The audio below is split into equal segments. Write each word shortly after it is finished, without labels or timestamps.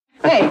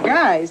Hey,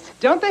 guys,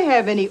 don't they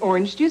have any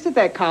orange juice at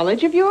that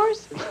college of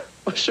yours?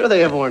 Well, sure they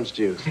have orange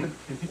juice.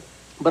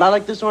 But I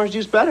like this orange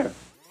juice better.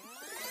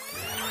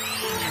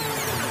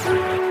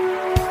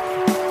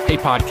 Hey,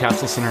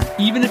 podcast listener,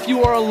 even if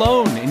you are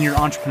alone in your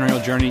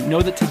entrepreneurial journey,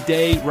 know that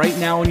today, right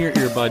now in your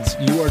earbuds,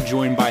 you are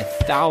joined by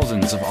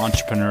thousands of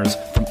entrepreneurs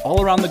from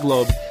all around the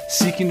globe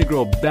seeking to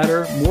grow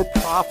better, more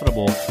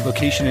profitable,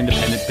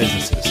 location-independent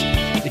businesses.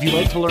 If you'd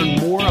like to learn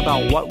more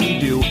about what we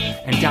do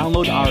and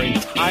download our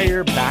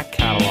entire back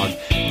catalog,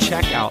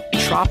 check out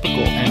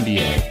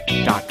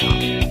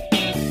tropicalmba.com.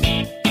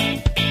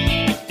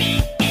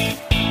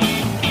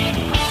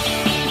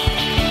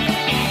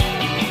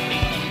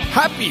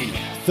 Happy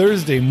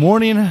Thursday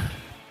morning.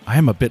 I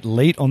am a bit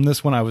late on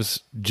this one. I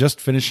was just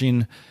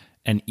finishing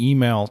an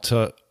email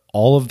to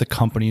all of the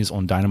companies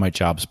on Dynamite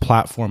Jobs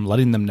platform,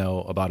 letting them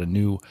know about a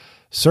new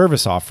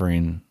service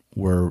offering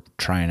we're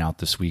trying out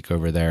this week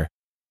over there.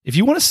 If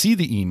you want to see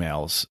the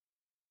emails,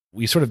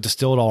 we sort of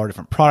distilled all our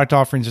different product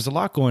offerings. There's a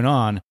lot going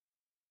on.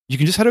 You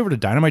can just head over to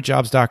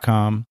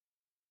dynamitejobs.com,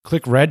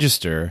 click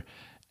register,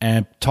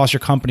 and toss your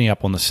company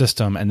up on the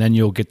system, and then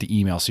you'll get the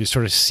email. So you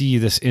sort of see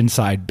this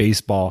inside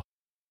baseball.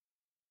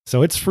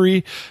 So it's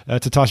free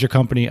to toss your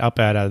company up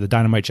at the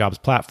Dynamite Jobs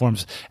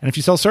platforms. And if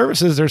you sell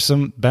services, there's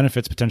some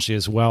benefits potentially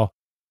as well.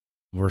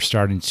 We're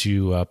starting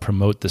to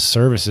promote the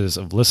services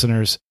of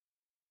listeners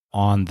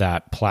on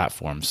that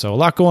platform. So a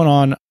lot going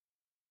on.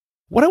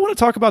 What I want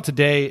to talk about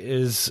today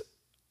is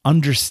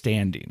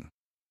understanding.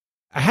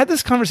 I had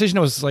this conversation.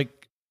 I was like,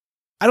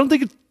 I don't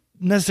think it's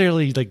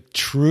necessarily like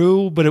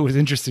true, but it was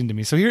interesting to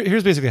me. So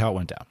here's basically how it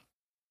went down.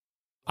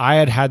 I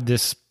had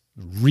this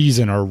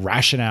reason or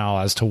rationale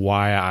as to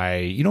why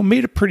I,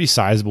 made a pretty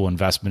sizable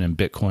investment in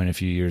Bitcoin a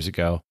few years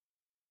ago.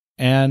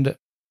 And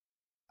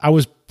I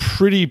was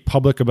pretty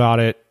public about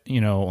it,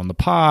 on the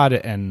pod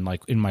and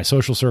like in my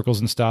social circles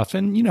and stuff.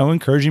 And,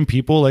 encouraging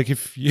people, like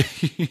if you,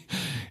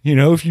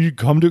 if you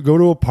go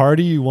to a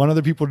party, you want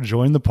other people to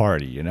join the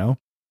party,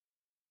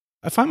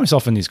 I find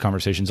myself in these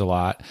conversations a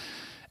lot.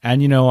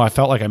 And, I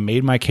felt like I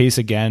made my case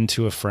again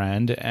to a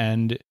friend,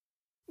 and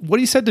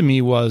what he said to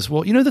me was,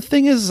 well, the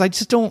thing is I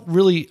just don't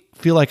really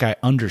feel like I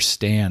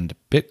understand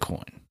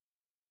Bitcoin.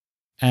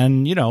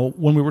 And,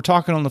 when we were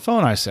talking on the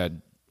phone, I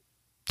said,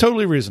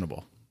 totally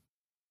reasonable.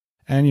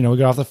 And, we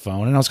got off the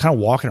phone and I was kind of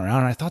walking around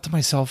and I thought to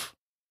myself,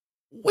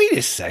 wait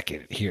a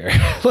second here.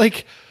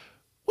 Like,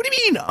 what do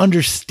you mean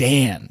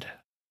understand?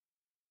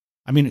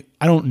 I mean,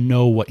 I don't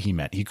know what he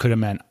meant. He could have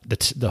meant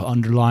the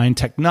underlying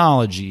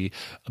technology,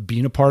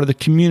 being a part of the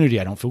community.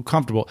 I don't feel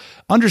comfortable.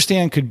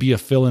 Understand could be a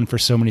fill-in for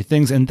so many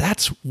things. And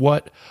that's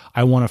what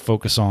I want to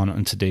focus on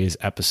in today's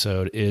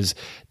episode is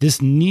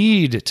this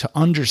need to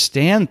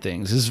understand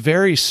things is a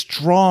very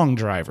strong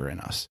driver in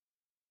us.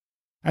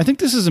 I think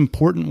this is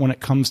important when it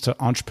comes to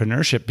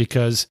entrepreneurship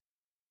because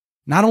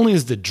not only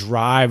is the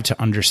drive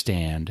to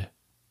understand,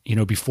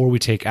 before we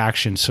take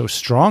action so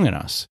strong in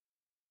us,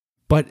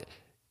 but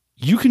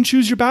you can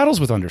choose your battles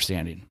with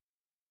understanding.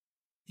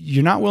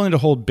 You're not willing to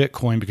hold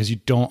Bitcoin because you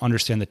don't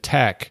understand the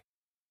tech.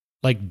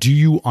 Like, do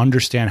you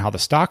understand how the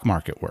stock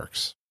market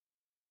works?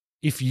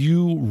 If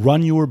you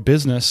run your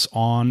business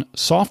on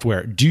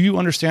software, do you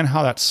understand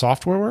how that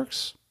software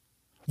works?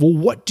 Well,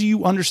 what do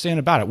you understand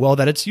about it? Well,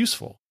 that it's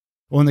useful.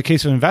 Well, in the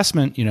case of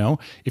investment,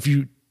 if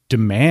you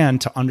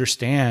demand to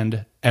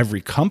understand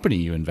every company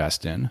you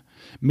invest in,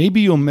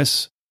 maybe you'll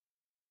miss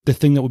the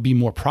thing that would be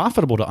more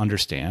profitable to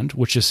understand,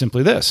 which is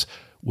simply this.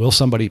 Will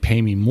somebody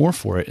pay me more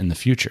for it in the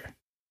future?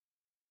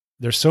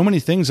 There's so many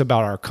things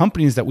about our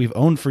companies that we've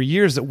owned for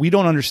years that we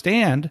don't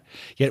understand,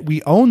 yet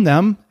we own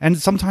them, and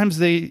sometimes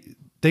they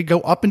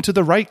go up and to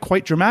the right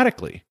quite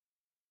dramatically.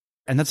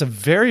 And that's a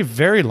very,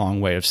 very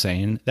long way of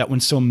saying that when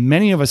so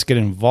many of us get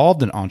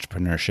involved in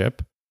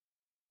entrepreneurship,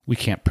 we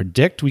can't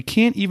predict, we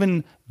can't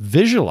even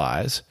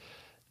visualize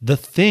the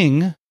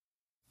thing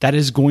that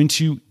is going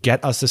to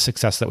get us the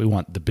success that we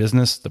want, the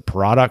business, the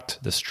product,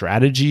 the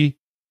strategy.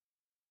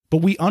 But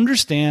we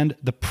understand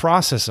the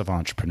process of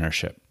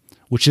entrepreneurship,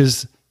 which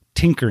is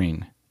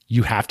tinkering.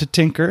 You have to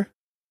tinker,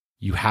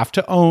 you have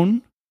to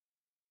own,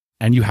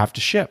 and you have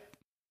to ship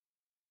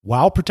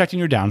while protecting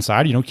your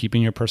downside,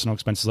 keeping your personal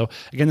expenses low.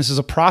 Again, this is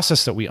a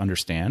process that we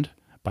understand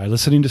by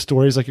listening to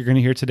stories like you're going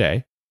to hear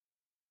today.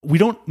 We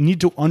don't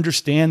need to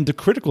understand the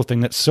critical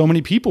thing that so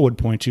many people would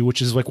point to,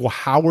 which is like, well,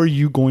 how are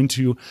you going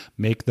to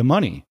make the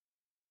money?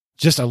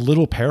 Just a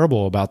little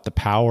parable about the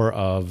power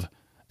of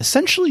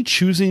essentially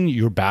choosing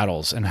your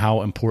battles and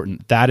how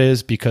important that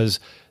is, because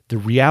the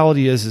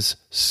reality is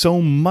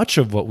so much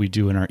of what we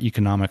do in our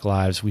economic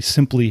lives, we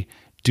simply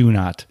do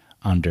not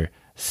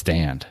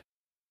understand.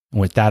 And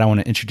with that, I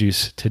want to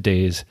introduce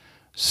today's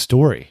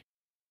story.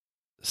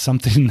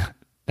 Something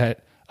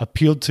that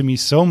appealed to me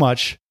so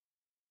much.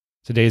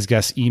 Today's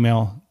guest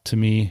email to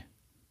me.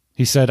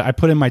 He said, I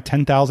put in my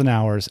 10,000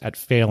 hours at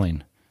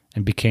failing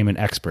and became an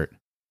expert.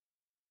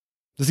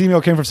 This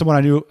email came from someone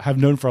I have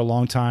known for a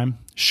long time,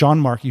 Sean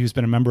Markey, who's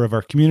been a member of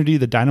our community,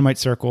 the Dynamite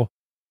Circle,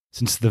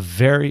 since the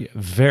very,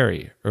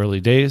 very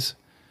early days.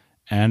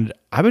 And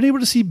I've been able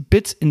to see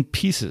bits and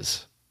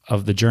pieces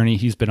of the journey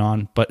he's been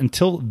on, but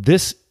until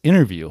this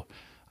interview,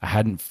 I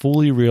hadn't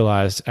fully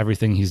realized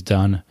everything he's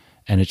done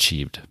and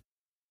achieved,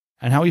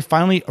 and how he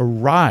finally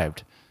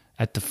arrived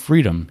at the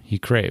freedom he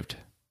craved.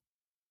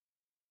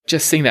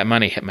 Just seeing that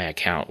money hit my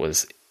account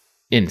was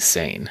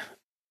insane.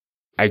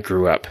 I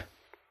grew up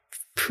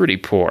pretty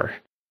poor.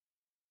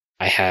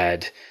 I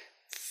had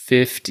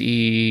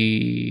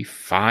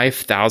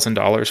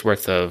 $55,000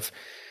 worth of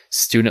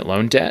student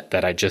loan debt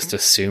that I just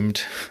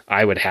assumed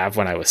I would have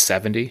when I was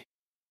 70,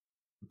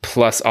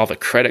 plus all the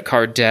credit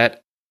card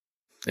debt.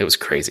 It was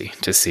crazy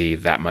to see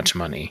that much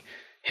money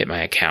hit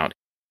my account.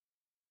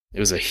 It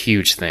was a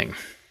huge thing.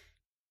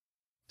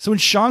 So in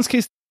Sean's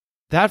case,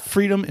 that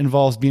freedom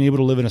involves being able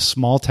to live in a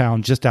small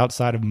town just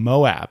outside of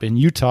Moab in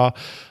Utah,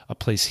 a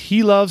place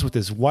he loves with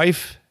his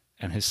wife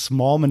and his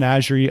small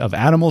menagerie of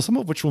animals, some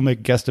of which will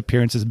make guest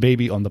appearances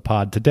maybe on the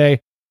pod today.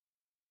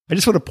 I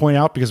just want to point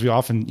out, because we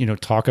often,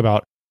 talk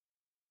about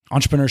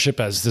entrepreneurship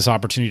as this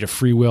opportunity to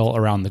free will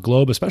around the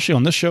globe, especially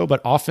on this show,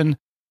 but often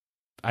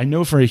I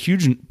know for a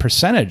huge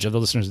percentage of the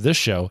listeners of this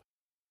show,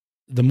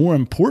 the more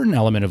important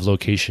element of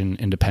location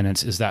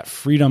independence is that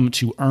freedom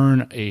to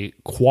earn a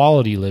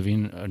quality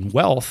living and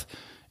wealth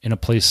in a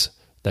place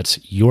that's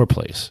your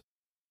place.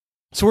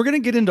 So we're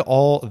going to get into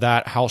all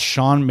that, how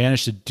Sean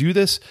managed to do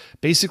this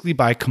basically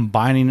by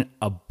combining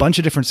a bunch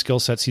of different skill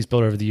sets he's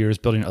built over the years,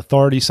 building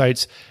authority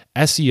sites,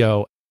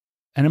 SEO,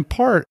 and in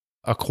part,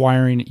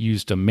 acquiring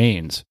used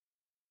domains.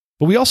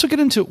 But we also get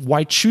into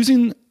why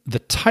choosing the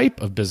type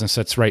of business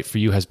that's right for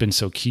you has been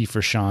so key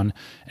for Sean,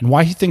 and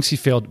why he thinks he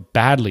failed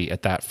badly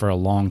at that for a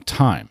long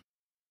time.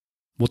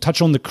 We'll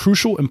touch on the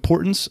crucial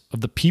importance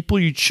of the people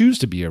you choose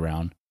to be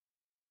around,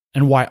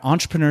 and why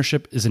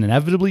entrepreneurship is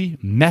inevitably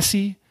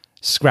messy,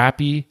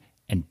 scrappy,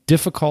 and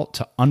difficult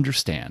to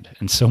understand,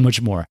 and so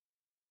much more.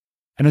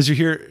 And as you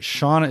hear,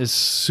 Sean is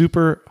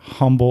super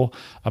humble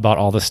about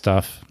all this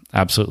stuff.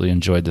 Absolutely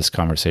enjoyed this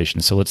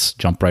conversation. So let's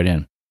jump right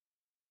in.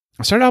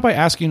 I started out by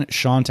asking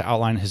Sean to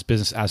outline his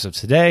business as of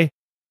today,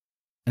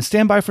 and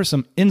stand by for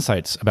some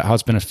insights about how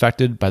it's been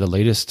affected by the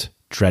latest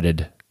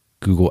dreaded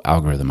Google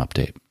algorithm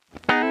update.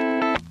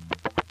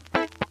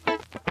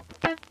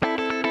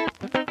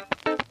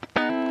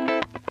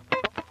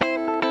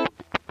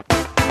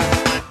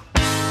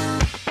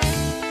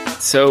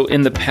 So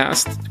in the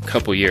past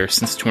couple years,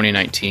 since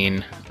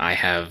 2019, I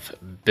have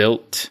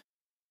built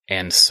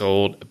and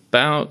sold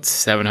about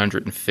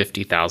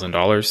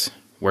 $750,000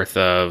 worth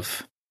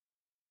of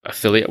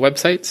affiliate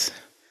websites.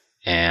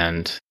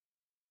 And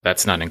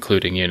that's not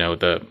including,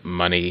 the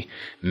money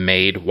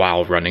made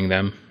while running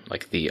them,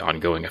 like the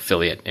ongoing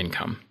affiliate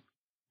income.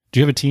 Do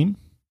you have a team?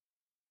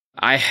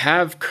 I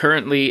have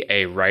currently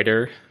a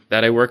writer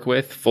that I work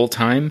with full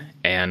time,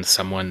 and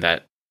someone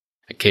that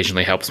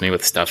occasionally helps me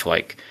with stuff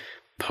like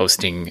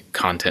posting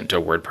content to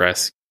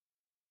WordPress.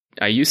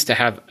 I used to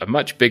have a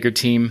much bigger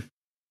team,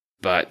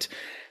 but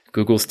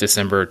Google's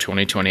December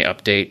 2020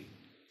 update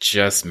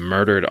just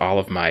murdered all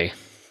of my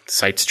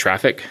site's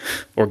traffic,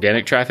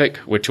 organic traffic,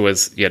 which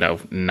was,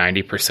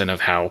 90% of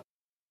how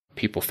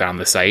people found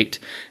the site.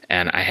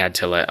 And I had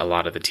to let a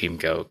lot of the team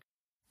go.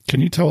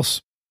 Can you tell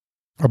us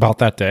about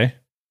that day?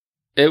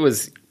 It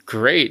was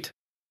great.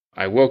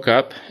 I woke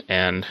up,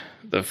 and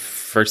the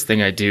first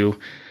thing I do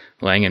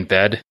laying in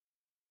bed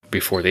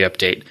before the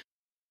update,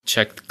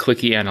 check the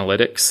clicky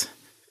analytics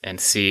and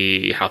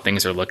see how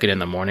things are looking in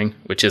the morning,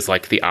 which is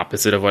like the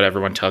opposite of what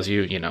everyone tells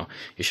you. You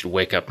should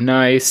wake up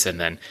nice and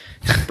then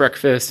have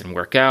breakfast and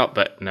work out.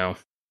 But no,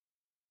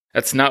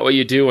 that's not what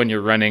you do when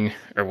you're running,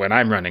 or when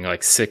I'm running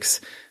like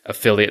 6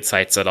 affiliate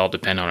sites that all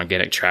depend on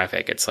organic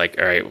traffic. It's like,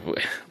 all right,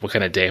 what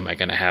kind of day am I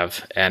going to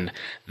have? And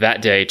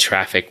that day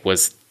traffic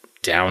was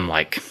down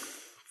like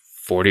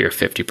 40 or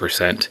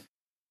 50%.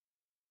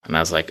 And I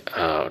was like,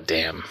 oh,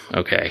 damn.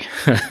 Okay.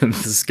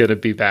 This is going to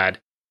be bad.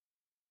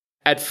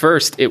 At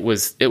first, it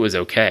was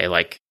okay.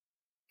 Like,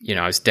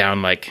 I was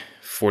down like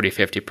 40,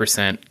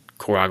 50%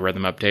 core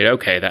algorithm update.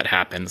 Okay, that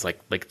happens.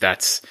 Like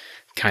that's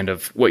kind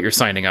of what you're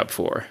signing up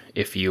for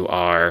if you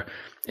are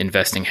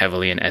investing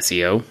heavily in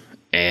SEO,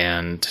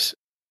 and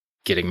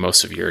getting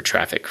most of your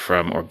traffic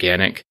from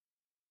organic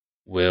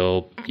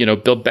will,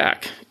 build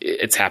back.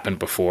 It's happened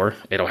before.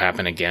 It'll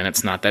happen again.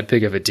 It's not that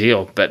big of a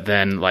deal. But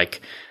then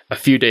like a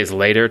few days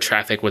later,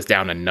 traffic was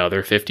down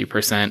another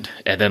 50%.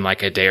 And then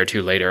like a day or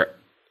two later,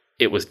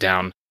 it was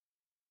down.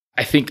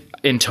 I think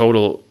in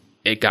total,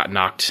 it got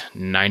knocked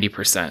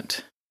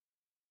 90%.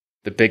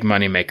 The big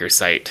moneymaker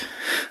site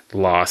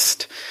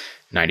lost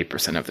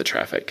 90% of the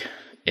traffic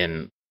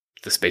in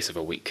the space of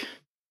a week.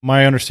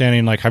 My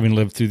understanding, like having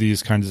lived through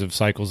these kinds of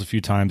cycles a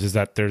few times, is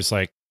that there's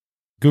like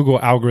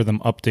Google algorithm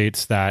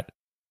updates that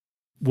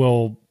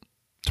will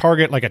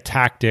target like a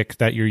tactic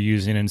that you're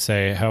using and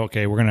say, oh,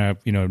 okay, we're going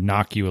to,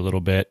 knock you a little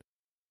bit.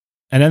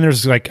 And then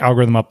there's like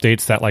algorithm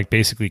updates that like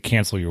basically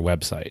cancel your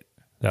website.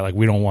 That like,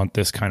 we don't want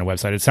this kind of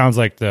website. It sounds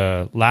like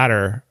the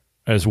latter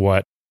is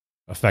what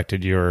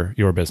affected your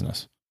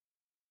business.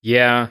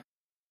 Yeah.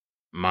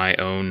 My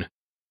own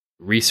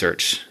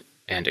research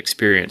and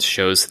experience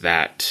shows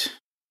that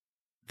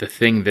the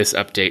thing this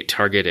update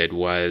targeted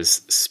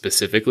was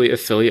specifically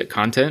affiliate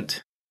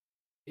content.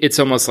 It's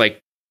almost like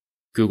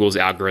Google's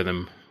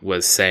algorithm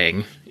was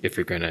saying, if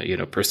you're going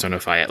to,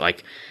 personify it,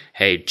 like,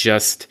 hey,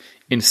 just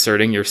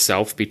inserting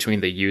yourself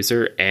between the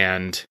user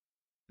and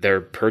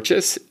their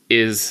purchase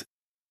is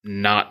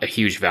not a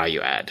huge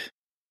value add.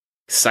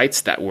 Sites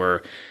that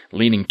were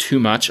leaning too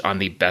much on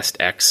the best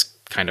X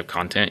kind of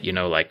content,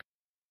 like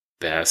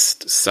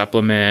best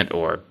supplement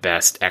or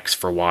best X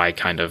for Y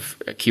kind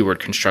of keyword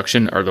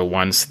construction, are the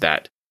ones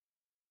that,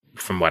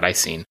 from what I've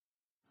seen,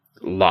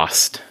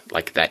 lost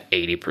like that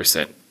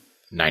 80%,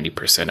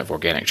 90% of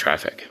organic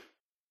traffic.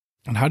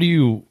 And how do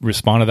you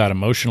respond to that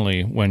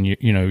emotionally when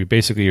you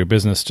basically your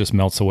business just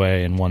melts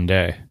away in one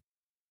day?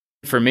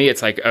 For me,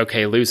 it's like,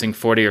 okay, losing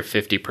 40 or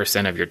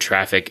 50% of your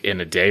traffic in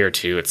a day or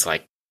two, it's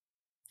like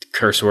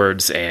curse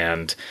words,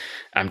 and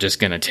I'm just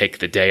going to take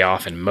the day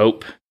off and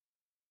mope.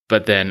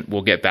 But then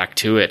we'll get back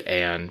to it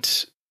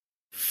and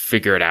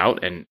figure it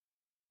out and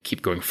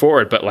keep going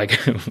forward. But like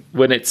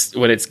when it's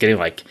getting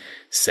like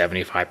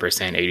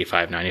 75%,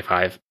 85,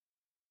 95,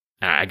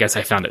 I guess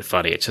I found it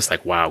funny. It's just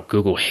like, wow,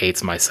 Google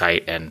hates my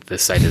site and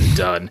this site is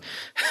done.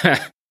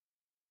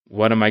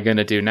 What am I going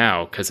to do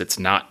now? Because it's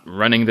not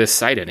running this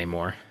site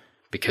anymore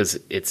because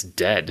it's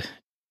dead.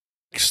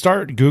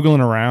 Start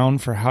Googling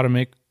around for how to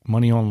make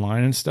money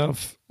online and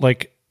stuff.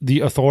 Like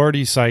the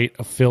authority site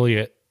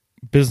affiliate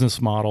business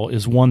model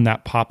is one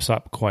that pops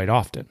up quite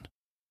often.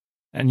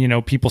 And,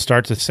 people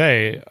start to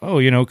say,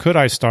 oh, could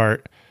I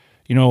start,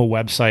 a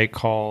website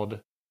called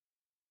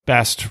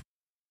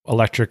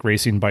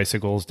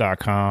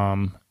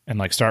bestelectricracingbicycles.com and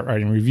like start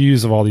writing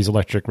reviews of all these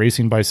electric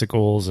racing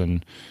bicycles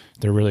and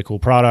their really cool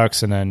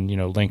products and then,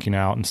 linking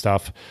out and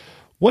stuff.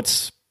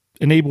 What's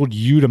enabled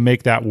you to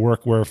make that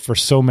work where for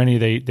so many,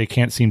 they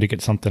can't seem to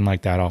get something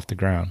like that off the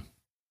ground?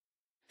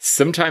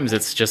 Sometimes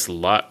it's just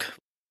luck,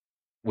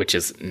 which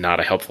is not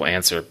a helpful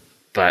answer.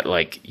 But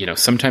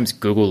sometimes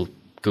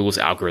Google's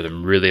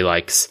algorithm really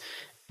likes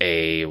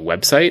a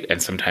website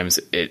and sometimes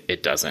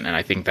it doesn't. And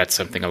I think that's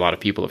something a lot of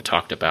people have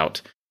talked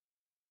about.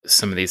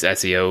 Some of these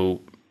SEO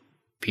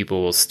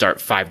people will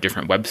start 5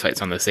 different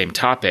websites on the same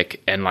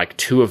topic, and like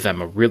 2 of them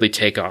will really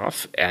take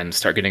off and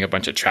start getting a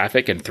bunch of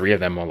traffic, and 3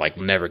 of them will like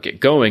never get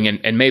going.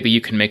 And maybe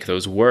you can make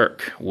those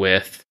work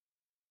with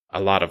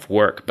a lot of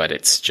work, but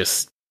it's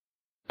just,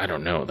 I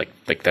don't know,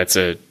 like that's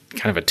a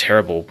kind of a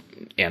terrible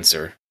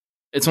answer.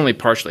 It's only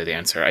partially the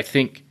answer. I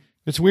think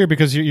it's weird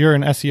because you're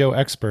an SEO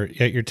expert,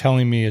 yet you're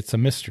telling me it's a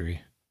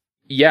mystery.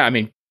 Yeah, I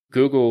mean,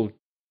 Google,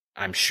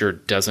 I'm sure,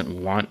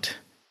 doesn't want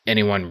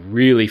anyone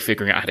really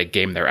figuring out how to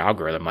game their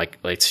algorithm. Like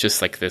it's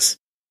just like this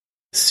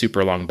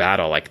super long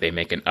battle. Like they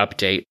make an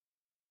update,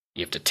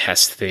 you have to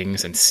test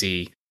things and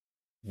see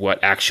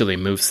what actually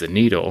moves the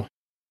needle.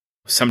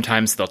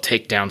 Sometimes they'll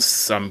take down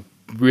some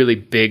really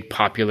big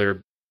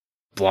popular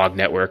blog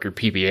network or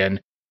PBN,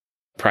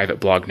 private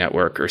blog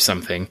network or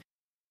something.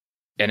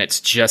 And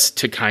it's just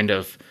to kind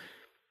of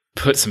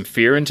put some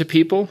fear into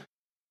people,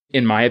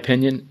 in my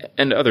opinion,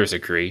 and others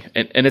agree.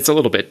 And it's a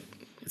little bit,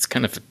 it's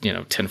kind of,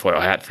 tinfoil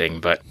hat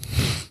thing. But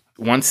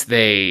once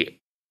they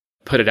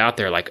put it out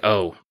there like,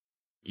 oh,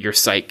 your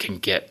site can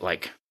get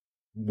like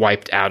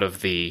wiped out of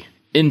the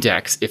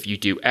index if you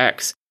do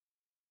X,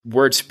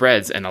 word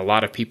spreads and a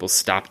lot of people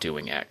stop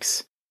doing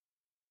X.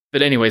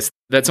 But anyways,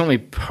 that's only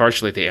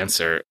partially the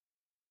answer.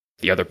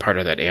 The other part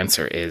of that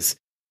answer is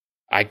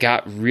I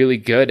got really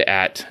good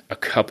at a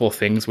couple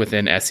things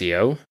within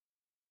SEO.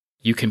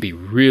 You can be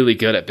really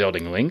good at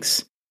building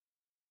links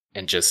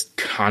and just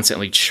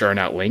constantly churn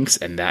out links,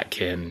 and that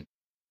can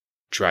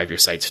drive your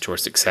sites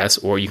towards success.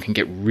 Or you can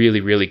get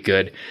really, really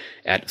good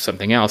at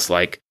something else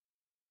like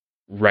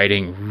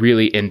writing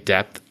really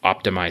in-depth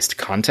optimized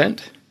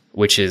content,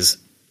 which is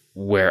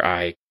where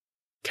I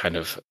kind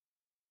of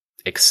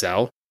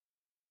excel,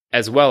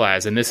 as well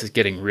as, and this is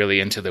getting really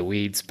into the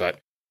weeds, but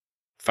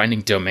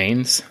finding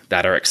domains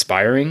that are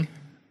expiring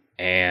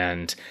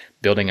and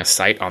building a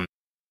site on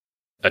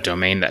a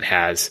domain that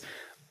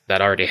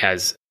already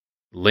has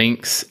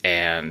links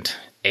and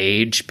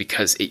age,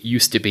 because it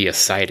used to be a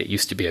site, it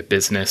used to be a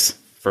business.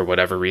 For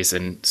whatever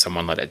reason,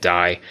 someone let it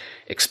die,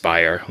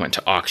 expire, went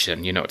to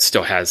auction. It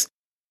still has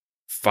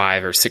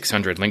 500 or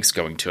 600 links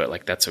going to it.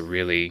 Like that's a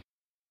really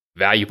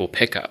valuable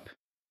pickup.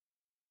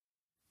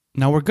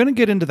 Now, we're going to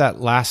get into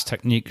that last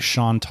technique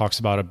Sean talks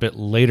about a bit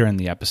later in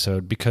the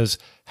episode, because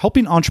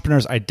helping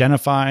entrepreneurs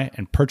identify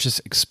and purchase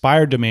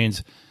expired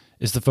domains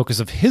is the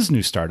focus of his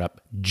new startup,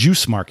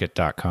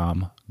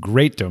 juicemarket.com,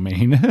 great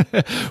domain,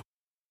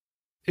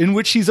 in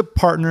which he's a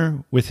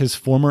partner with his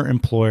former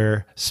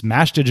employer,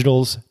 Smash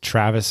Digital's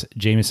Travis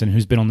Jameson,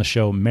 who's been on the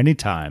show many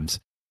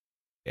times,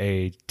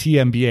 a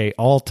TMBA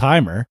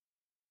all-timer.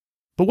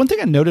 But one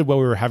thing I noted while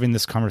we were having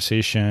this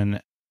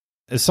conversation,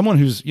 as someone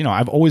who's,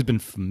 I've always been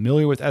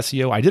familiar with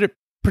SEO, I did it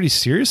pretty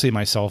seriously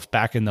myself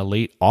back in the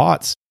late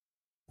aughts,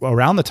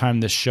 around the time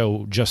this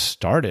show just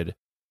started.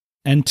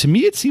 And to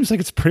me, it seems like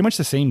it's pretty much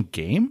the same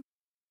game.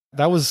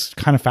 That was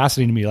kind of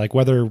fascinating to me, like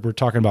whether we're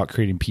talking about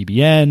creating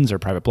PBNs or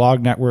private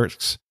blog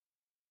networks,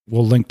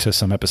 We'll link to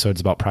some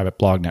episodes about private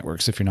blog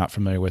networks if you're not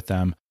familiar with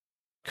them.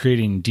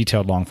 Creating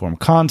detailed long form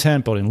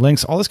content, building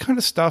links, all this kind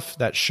of stuff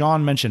that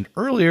Sean mentioned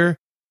earlier,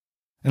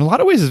 in a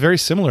lot of ways is very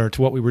similar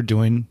to what we were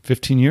doing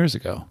 15 years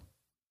ago.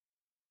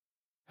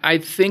 I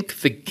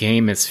think the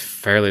game is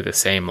fairly the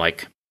same.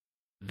 Like,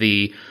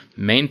 the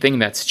main thing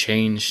that's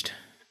changed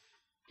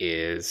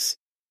is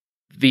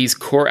these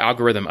core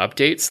algorithm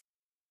updates.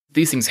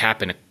 These things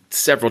happen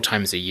several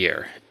times a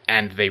year,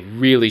 and they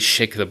really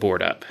shake the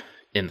board up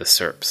in the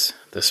SERPs,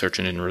 the search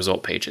engine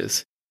result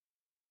pages.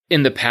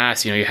 In the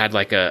past, you had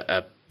like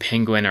a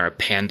penguin or a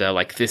panda,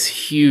 like this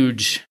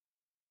huge,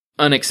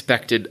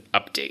 unexpected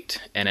update,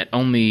 and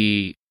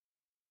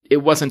it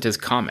wasn't as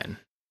common.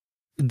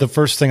 The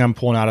first thing I'm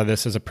pulling out of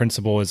this as a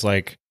principle is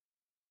like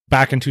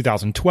back in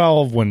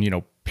 2012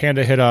 when,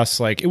 Panda hit us,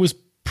 like it was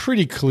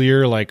pretty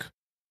clear like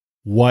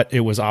what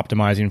it was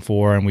optimizing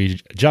for, and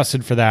we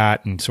adjusted for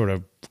that and sort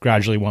of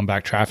gradually won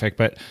back traffic.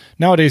 But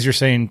nowadays you're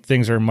saying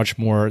things are much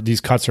more,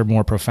 these cuts are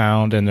more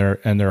profound and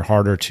they're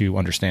harder to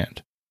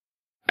understand.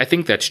 I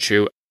think that's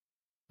true.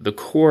 The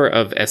core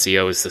of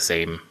SEO is the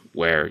same,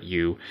 where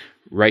you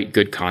write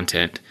good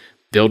content,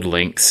 build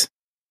links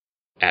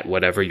at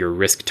whatever your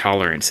risk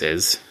tolerance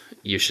is.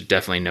 You should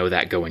definitely know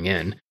that going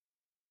in.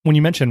 When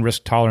you mention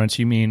risk tolerance,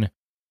 you mean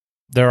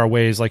there are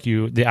ways like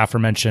the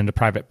aforementioned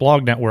private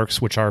blog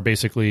networks, which are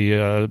basically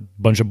a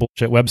bunch of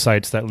bullshit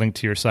websites that link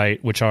to your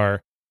site, which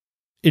are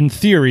in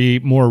theory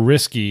more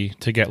risky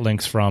to get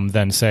links from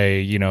than,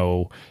 say,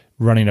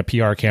 running a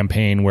PR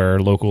campaign where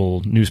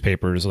local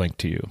newspapers link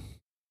to you.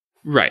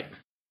 Right.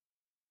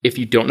 If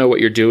you don't know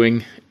what you're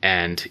doing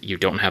and you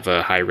don't have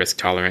a high risk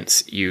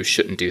tolerance, you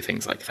shouldn't do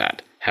things like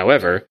that.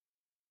 However,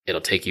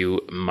 it'll take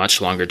you much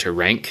longer to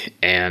rank,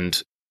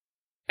 and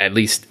at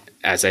least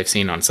as I've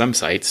seen on some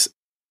sites,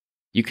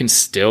 you can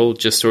still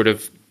just sort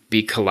of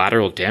be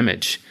collateral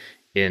damage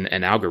in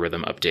an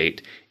algorithm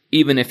update,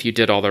 even if you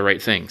did all the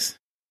right things.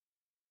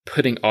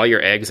 Putting all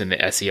your eggs in the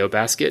SEO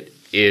basket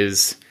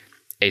is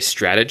a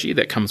strategy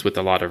that comes with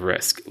a lot of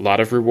risk. A lot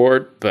of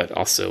reward, but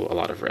also a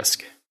lot of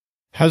risk.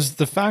 Has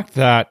the fact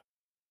that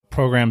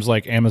programs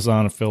like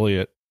Amazon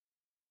Affiliate,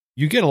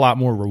 you get a lot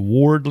more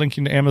reward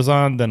linking to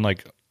Amazon than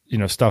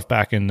stuff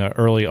back in the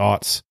early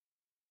aughts.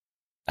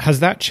 Has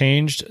that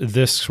changed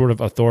this sort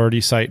of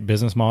authority site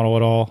business model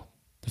at all?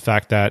 The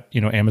fact that,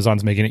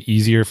 Amazon's making it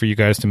easier for you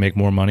guys to make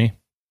more money?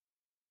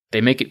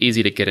 They make it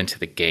easy to get into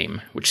the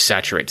game, which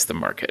saturates the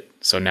market.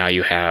 So now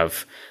you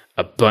have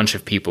a bunch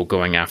of people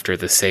going after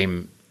the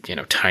same,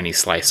 tiny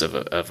slice of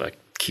a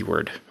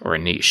keyword or a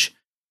niche.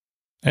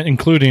 And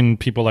including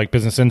people like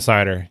Business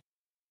Insider.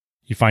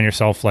 You find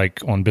yourself like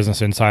on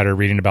Business Insider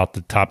reading about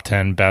the top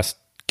 10 best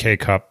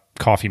K-Cup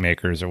coffee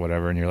makers or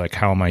whatever, and you're like,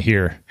 how am I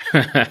here?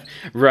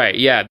 Right,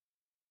 yeah.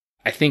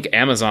 I think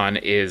Amazon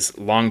is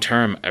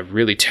long-term a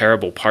really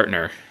terrible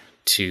partner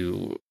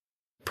to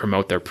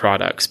promote their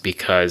products,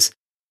 because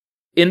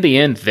in the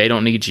end, they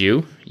don't need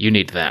you. You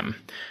need them.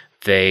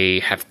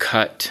 They have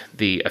cut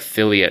the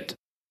affiliate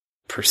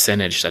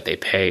percentage that they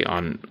pay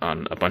on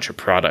a bunch of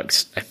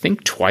products, I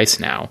think twice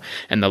now.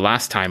 And the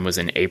last time was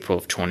in April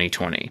of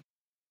 2020.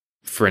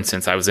 For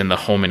instance, I was in the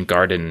home and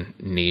garden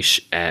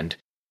niche, and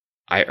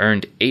I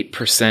earned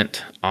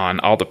 8% on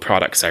all the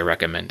products I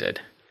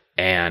recommended.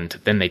 And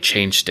then they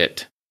changed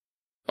it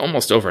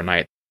almost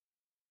overnight.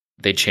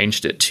 They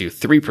changed it to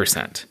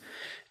 3%.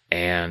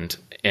 And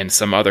in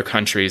some other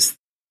countries,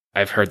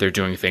 I've heard they're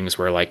doing things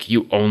where like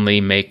you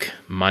only make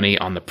money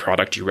on the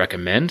product you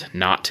recommend,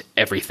 not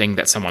everything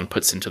that someone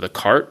puts into the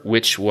cart,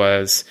 which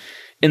was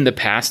in the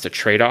past a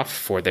trade-off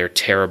for their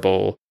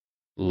terrible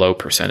low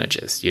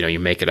percentages. You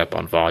make it up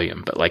on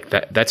volume, but like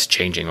that's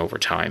changing over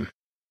time.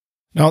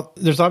 Now,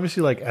 there's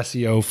obviously like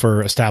SEO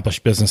for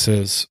established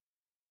businesses,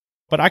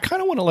 but I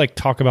kind of want to like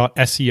talk about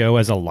SEO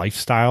as a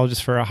lifestyle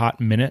just for a hot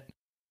minute.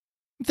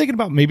 I'm thinking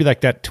about maybe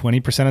like that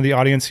 20% of the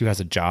audience who has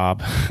a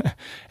job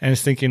and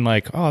is thinking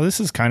like, oh, this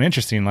is kind of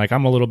interesting. Like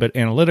I'm a little bit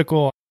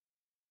analytical.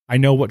 I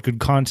know what good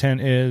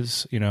content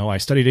is. I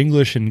studied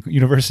English in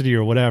university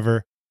or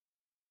whatever.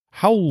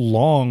 How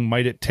long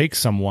might it take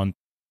someone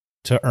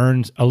to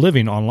earn a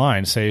living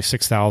online, say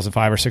 $5,000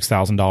 or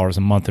 $6,000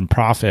 a month in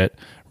profit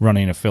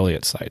running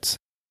affiliate sites?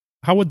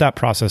 How would that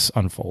process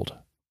unfold?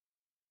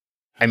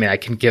 I mean, I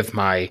can give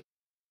my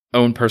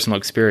own personal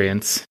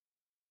experience.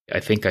 I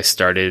think I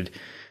started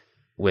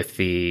with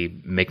the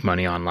make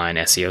money online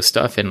SEO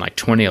stuff in like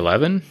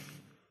 2011,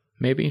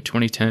 maybe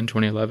 2010,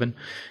 2011.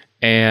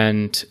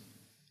 And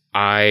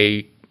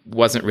I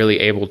wasn't really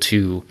able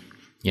to,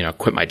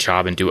 quit my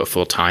job and do it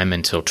full time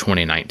until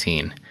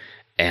 2019.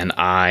 And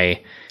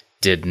I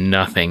did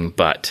nothing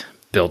but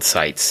build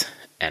sites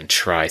and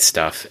try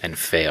stuff and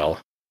fail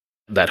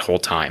that whole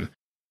time.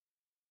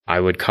 I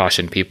would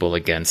caution people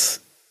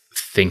against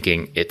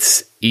thinking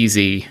it's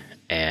easy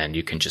and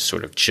you can just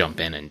sort of jump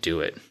in and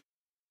do it.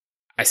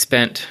 I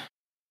spent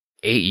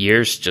 8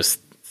 years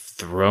just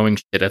throwing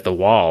shit at the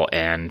wall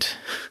and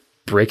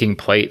breaking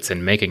plates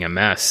and making a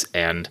mess,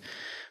 and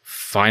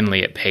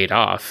finally it paid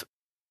off.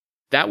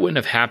 that wouldn't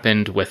have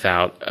happened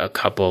without a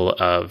couple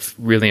of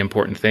really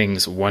important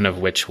things, one of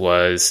which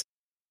was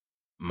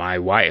my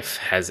wife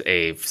has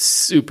a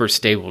super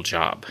stable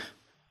job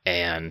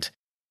and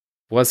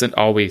wasn't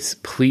always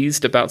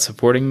pleased about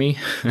supporting me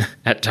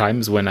at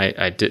times when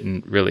I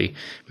didn't really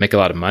make a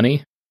lot of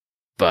money,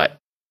 but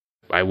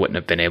I wouldn't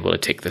have been able to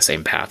take the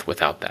same path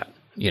without that,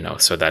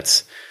 so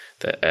that's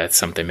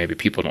something maybe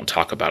people don't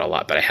talk about a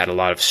lot, but I had a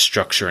lot of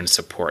structure and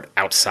support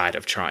outside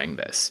of trying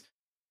this.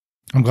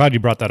 I'm glad you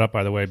brought that up,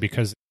 by the way,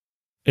 because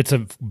it's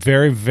a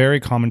very, very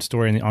common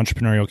story in the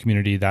entrepreneurial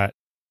community that,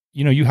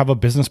 you have a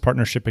business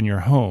partnership in your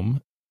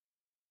home.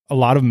 A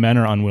lot of men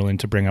are unwilling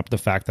to bring up the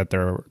fact that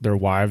their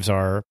wives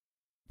are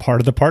part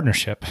of the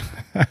partnership.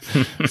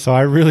 So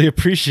I really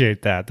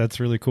appreciate that. That's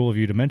really cool of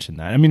you to mention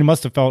that. I mean, it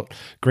must have felt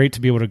great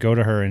to be able to go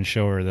to her and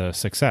show her the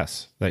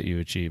success that you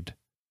achieved.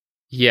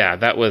 Yeah,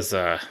 that was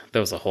a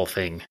whole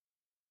thing.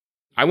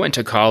 I went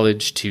to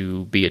college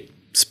to be a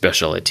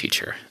special ed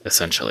teacher,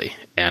 essentially,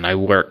 and I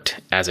worked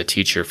as a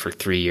teacher for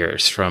 3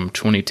 years, from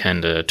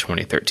 2010 to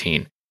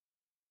 2013,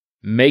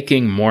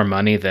 making more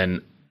money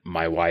than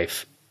my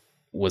wife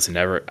was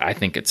never. I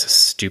think it's a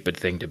stupid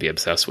thing to be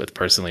obsessed with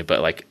personally,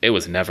 but it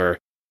was never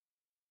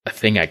a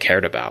thing I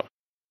cared about.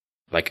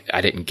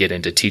 I didn't get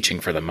into teaching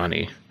for the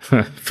money,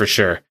 for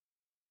sure.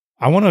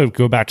 I want to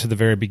go back to the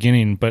very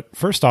beginning, but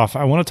first off,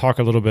 I want to talk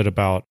a little bit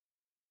about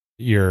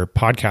your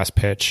podcast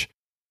pitch.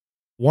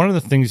 One of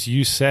the things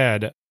you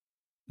said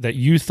that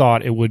you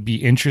thought it would be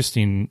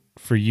interesting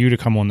for you to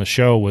come on the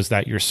show was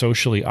that you're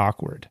socially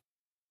awkward.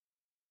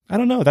 I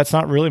don't know. That's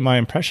not really my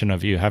impression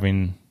of you,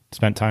 having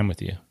spent time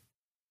with you.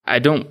 I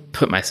don't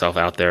put myself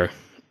out there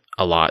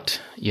a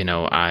lot.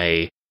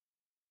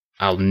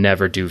 I'll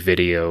never do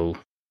video.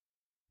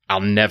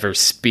 I'll never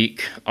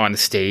speak on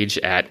stage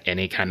at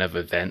any kind of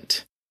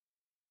event.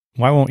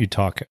 Why won't you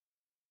talk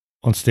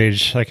on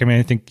stage? I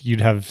think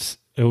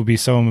it would be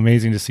so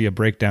amazing to see a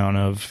breakdown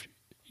of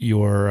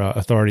your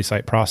authority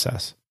site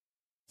process.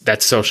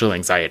 That's social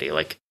anxiety.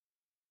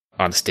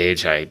 On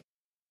stage,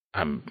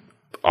 I'm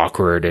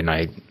awkward and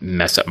I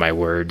mess up my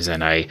words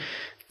and I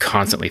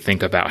constantly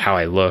think about how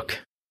I look.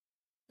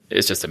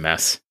 It's just a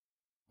mess.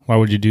 Why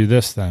would you do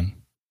this then?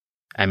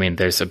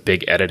 There's a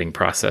big editing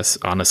process,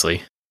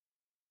 honestly.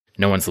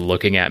 No one's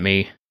looking at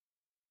me.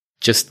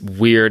 Just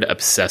weird,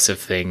 obsessive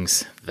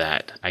things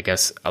that I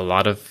guess a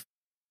lot of,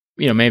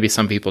 maybe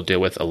some people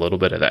deal with a little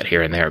bit of that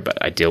here and there, but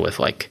I deal with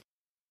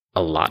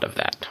a lot of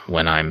that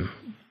when I'm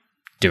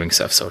doing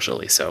stuff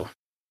socially. So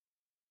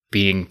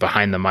being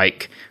behind the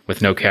mic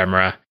with no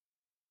camera,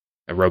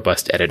 a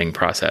robust editing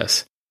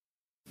process,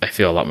 I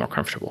feel a lot more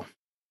comfortable.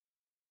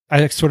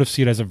 I sort of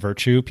see it as a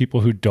virtue,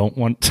 people who don't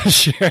want to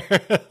share.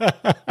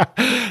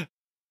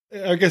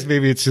 I guess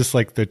maybe it's just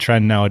the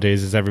trend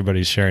nowadays is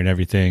everybody's sharing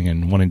everything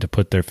and wanting to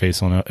put their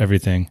face on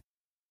everything.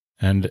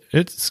 And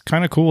it's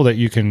kind of cool that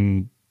you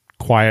can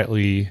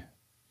quietly,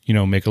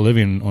 make a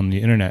living on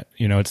the internet.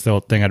 It's the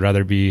old thing. I'd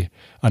rather be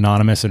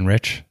anonymous and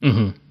rich.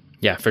 Mm-hmm.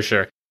 Yeah, for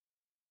sure.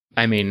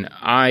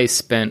 I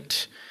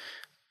spent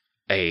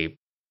a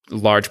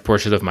large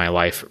portion of my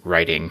life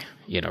writing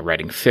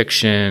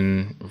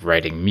fiction,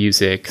 writing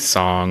music,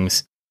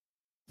 songs.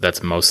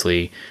 That's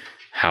mostly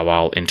how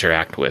I'll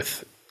interact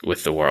with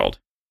the world.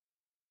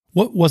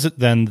 What was it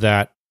then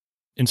that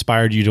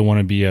inspired you to want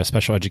to be a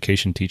special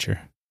education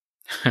teacher?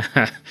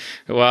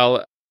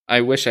 Well,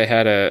 I wish I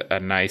had a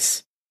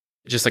nice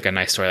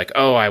story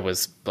I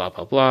was blah,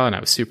 blah, blah, and I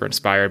was super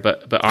inspired.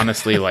 But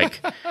honestly,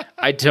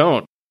 I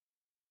don't.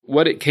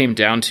 What it came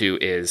down to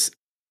is,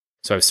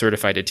 so I was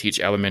certified to teach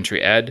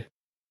elementary ed,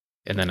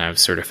 and then I was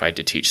certified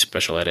to teach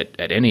special ed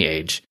at any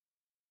age.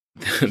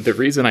 The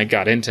reason I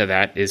got into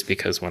that is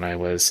because when I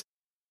was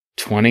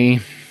 20,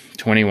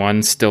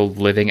 21, still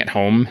living at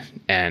home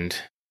and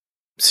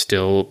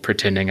still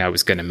pretending I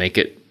was going to make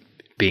it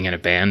being in a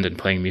band and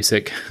playing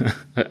music,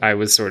 I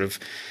was sort of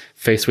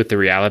faced with the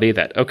reality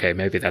that, okay,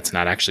 maybe that's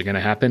not actually going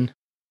to happen.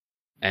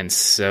 And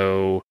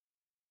so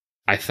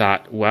I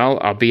thought, well,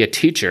 I'll be a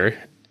teacher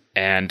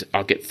and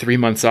I'll get 3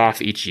 months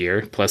off each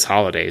year, plus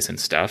holidays and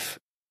stuff.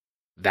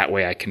 That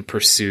way I can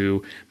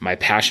pursue my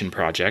passion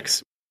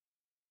projects.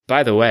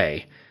 By the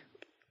way,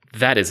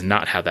 that is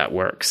not how that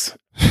works.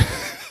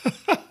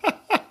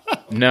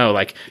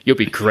 No, you'll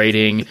be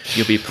grading,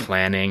 you'll be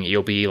planning,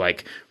 you'll be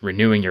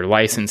renewing your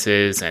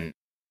licenses and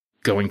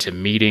going to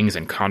meetings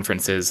and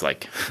conferences.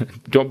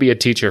 Don't be a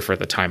teacher for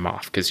the time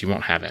off because you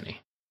won't have any.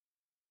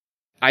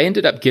 I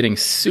ended up getting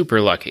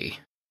super lucky.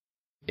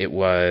 It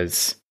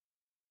was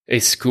a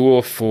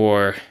school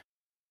for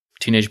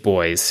teenage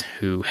boys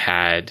who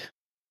had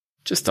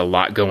just a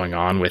lot going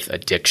on with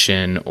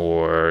addiction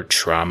or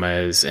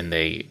traumas, and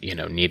they,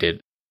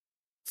 needed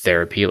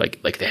therapy.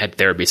 They had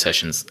therapy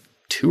sessions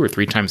 2 or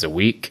 3 times a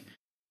week.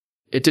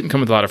 It didn't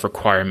come with a lot of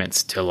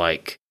requirements to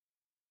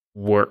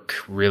work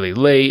really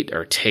late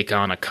or take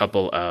on a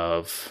couple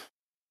of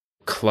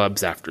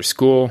clubs after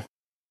school.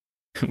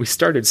 We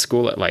started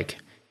school at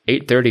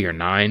 8:30 or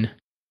 9,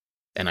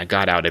 and I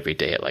got out every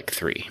day at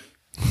 3.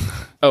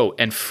 Oh,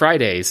 and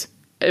Fridays,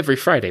 every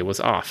Friday was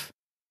off.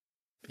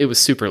 It was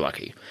super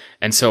lucky.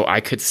 And so I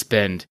could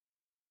spend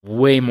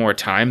way more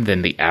time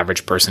than the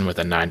average person with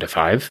a 9 to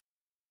 5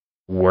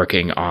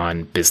 working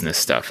on business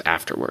stuff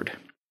afterward.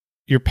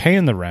 You're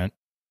paying the rent.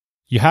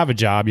 You have a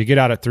job. You get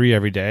out at 3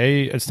 every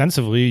day.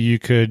 Ostensibly, you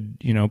could,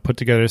 put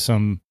together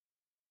some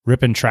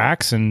ripping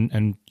tracks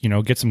and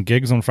get some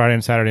gigs on Friday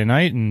and Saturday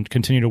night and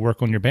continue to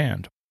work on your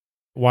band.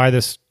 Why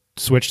this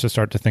switch to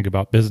start to think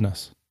about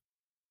business?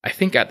 I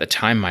think at the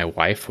time my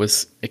wife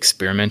was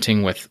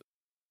experimenting with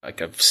like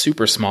a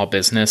super small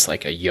business,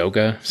 like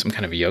some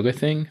kind of yoga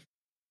thing,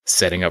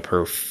 setting up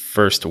her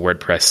first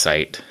WordPress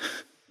site.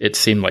 It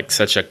seemed like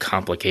such a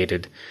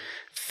complicated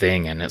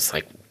thing. And it's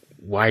like,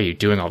 why are you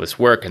doing all this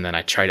work? And then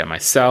I tried it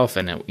myself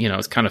and it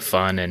was kind of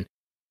fun. And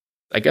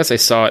I guess I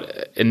saw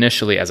it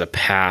initially as a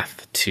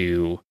path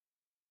to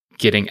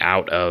getting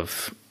out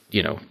of,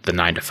 the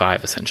 9 to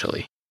 5,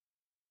 essentially,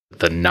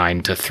 the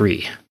 9 to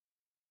 3.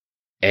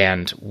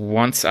 And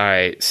once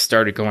I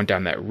started going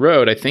down that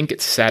road, I think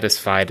it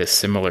satisfied a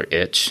similar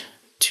itch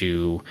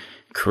to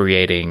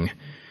creating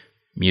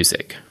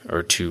music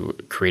or to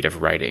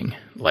creative writing.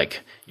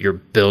 Like you're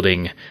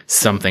building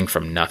something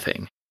from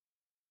nothing.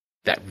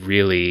 That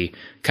really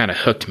kind of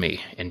hooked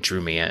me and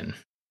drew me in.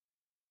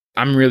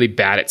 I'm really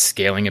bad at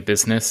scaling a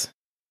business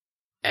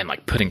and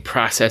like putting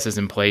processes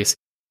in place.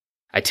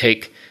 I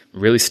take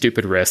really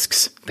stupid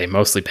risks. They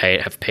mostly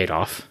have paid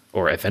off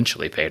or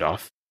eventually paid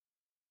off.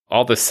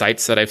 All the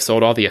sites that I've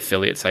sold, all the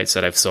affiliate sites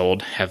that I've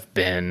sold have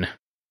been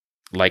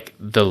like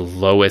the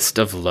lowest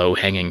of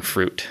low-hanging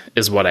fruit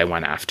is what I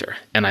went after.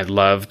 And I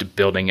loved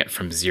building it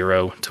from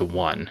 0 to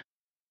 1,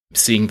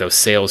 seeing those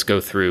sales go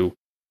through,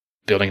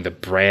 building the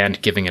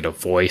brand, giving it a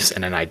voice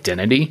and an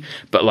identity,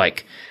 but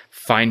like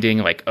finding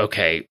like,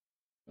 okay,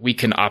 we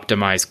can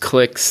optimize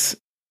clicks,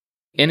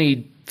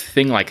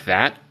 anything like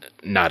that,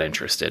 not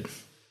interested.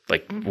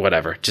 Like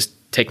whatever, just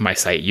take my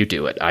site, you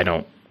do it. I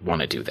don't want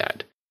to do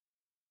that.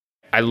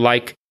 I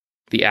like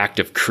the act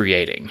of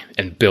creating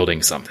and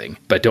building something,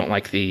 but don't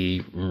like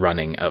the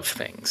running of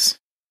things.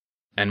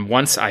 And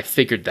once I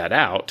figured that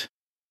out,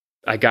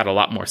 I got a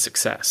lot more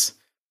success.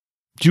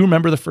 Do you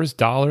remember the first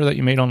dollar that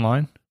you made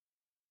online?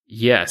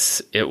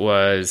 Yes, it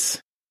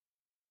was.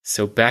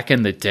 So back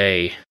in the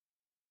day,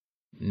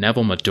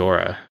 Neville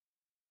Medora,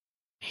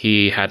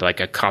 he had like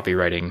a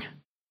copywriting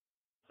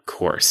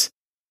course.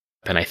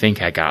 And I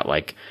think I got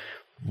like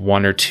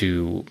 1 or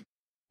 2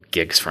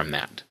 gigs from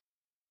that.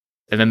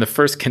 And then the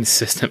first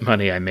consistent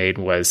money I made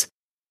was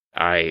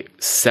I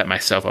set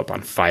myself up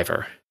on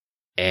Fiverr.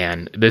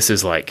 And this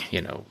is like,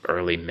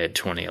 early mid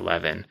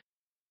 2011.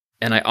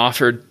 And I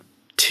offered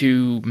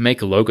to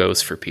make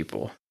logos for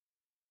people.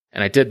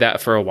 And I did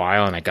that for a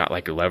while and I got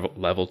like a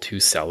level 2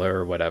 seller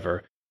or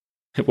whatever.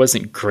 It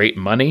wasn't great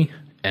money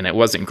and it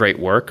wasn't great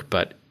work,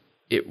 but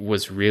it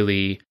was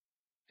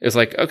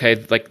like,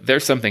 okay, like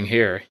there's something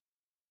here.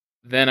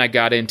 Then I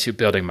got into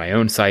building my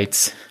own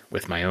sites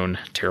with my own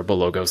terrible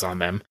logos on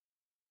them.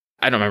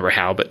 I don't remember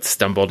how, but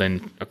stumbled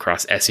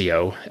across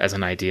SEO as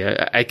an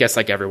idea. I guess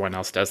like everyone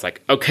else does,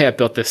 like, okay, I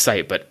built this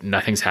site, but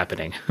nothing's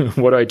happening.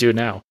 What do I do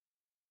now?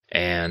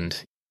 And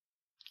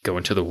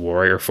going to the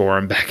Warrior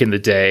Forum back in the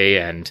day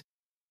and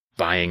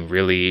buying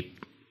really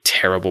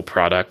terrible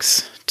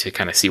products to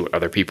kind of see what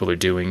other people are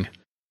doing.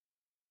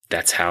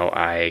 That's how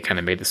I kind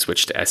of made the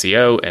switch to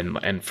SEO.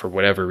 And for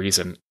whatever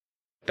reason,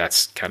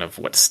 that's kind of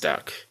what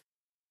stuck.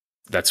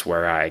 That's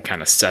where I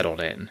kind of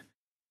settled in.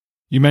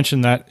 You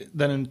mentioned that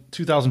then in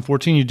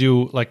 2014, you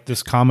do like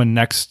this common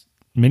next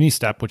mini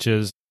step, which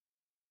is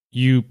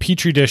you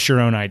petri dish your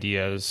own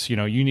ideas. You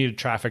needed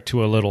traffic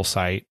to a little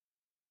site.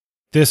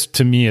 This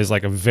to me is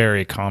like a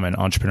very common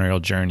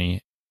entrepreneurial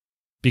journey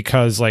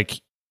because like,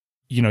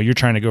 you're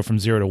trying to go from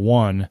 0 to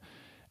 1.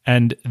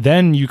 And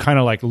then you kind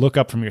of like look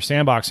up from your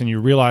sandbox and you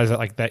realize that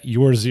like that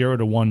your 0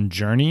 to 1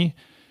 journey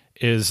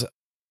is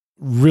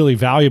really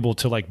valuable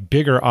to like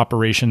bigger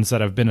operations that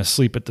have been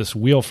asleep at this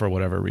wheel for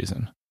whatever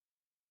reason.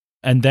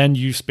 And then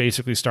you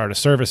basically start a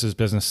services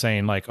business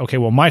saying like, okay,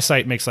 well, my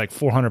site makes like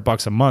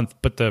 $400 a month.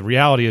 But the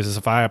reality is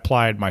if I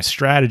applied my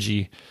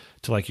strategy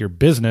to like your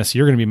business,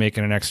 you're going to be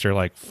making an extra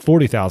like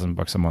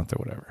 $40,000 a month or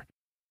whatever.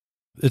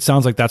 It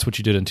sounds like that's what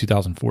you did in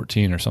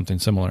 2014 or something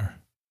similar.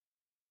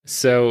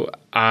 So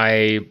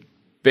I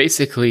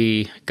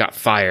basically got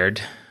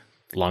fired,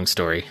 long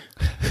story,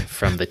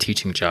 from the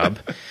teaching job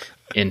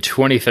in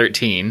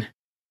 2013.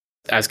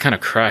 I was kind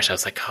of crushed. I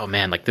was like, oh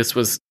man, like this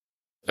was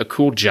a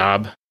cool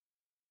job.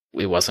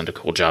 It wasn't a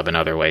cool job in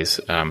other ways.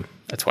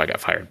 That's why I got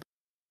fired.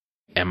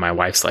 And my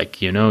wife's like,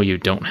 you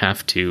don't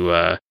have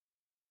to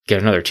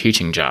get another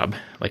teaching job.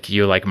 Like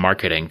you like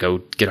marketing, go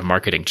get a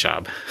marketing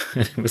job.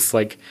 And it was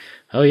like,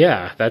 oh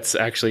yeah, that's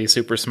actually a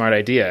super smart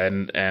idea.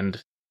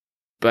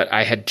 But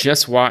I had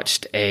just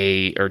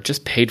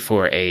just paid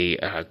for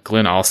a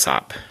Glenn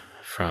Alsop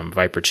from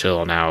Viper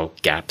Chill, now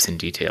Gaps in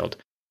Detailed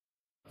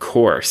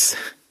course.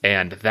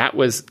 And that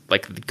was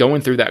like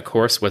going through that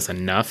course was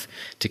enough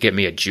to get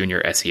me a junior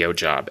SEO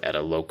job at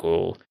a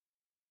local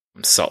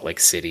Salt Lake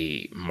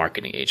City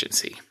marketing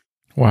agency.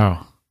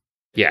 Wow.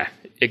 Yeah,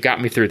 it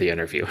got me through the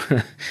interview.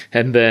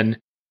 And then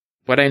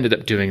what I ended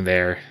up doing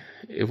there,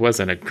 it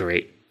wasn't a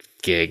great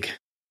gig.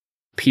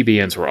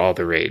 PBNs were all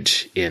the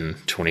rage in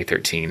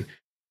 2013.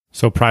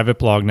 So private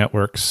blog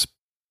networks.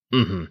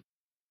 Mm-hmm.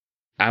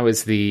 I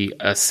was the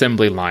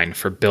assembly line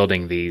for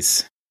building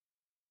these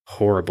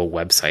horrible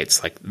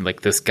websites.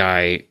 Like this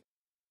guy,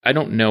 I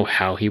don't know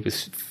how he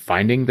was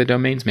finding the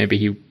domains. Maybe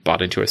he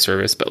bought into a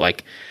service,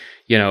 but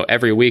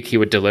every week he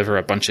would deliver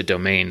a bunch of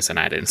domains, and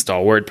I'd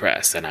install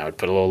WordPress, and I would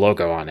put a little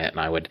logo on it, and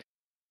I would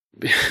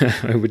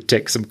I would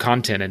take some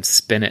content and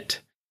spin it.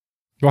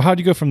 Well, how'd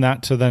you go from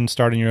that to then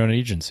starting your own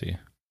agency?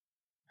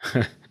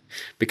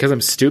 Because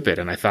I'm stupid,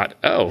 and I thought,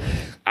 oh,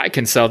 I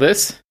can sell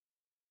this.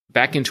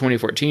 Back in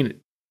 2014,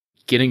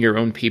 getting your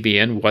own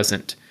PBN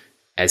wasn't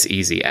as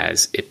easy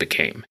as it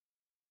became.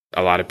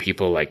 A lot of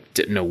people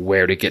didn't know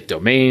where to get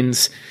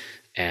domains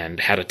and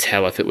how to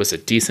tell if it was a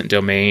decent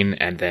domain,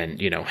 and then,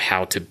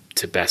 how to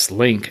best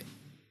link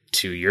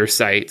to your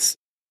sites.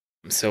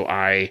 So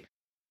I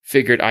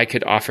figured I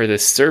could offer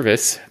this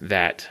service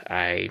that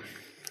I,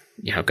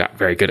 got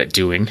very good at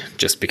doing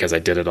just because I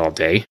did it all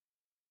day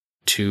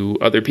to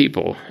other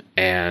people.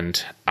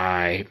 And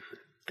I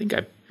think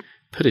I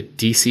put a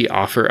DC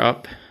offer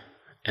up,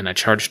 and I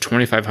charged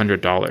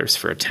 $2,500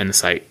 for a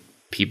 10-site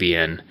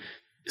PBN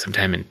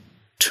sometime in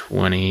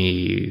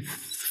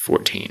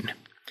 2014.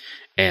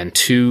 And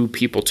 2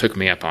 people took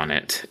me up on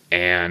it.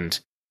 And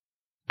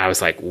I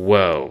was like,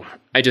 whoa,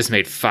 I just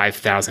made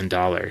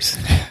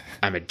 $5,000.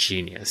 I'm a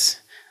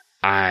genius.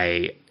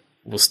 I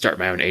will start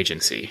my own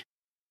agency.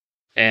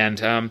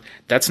 And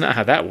that's not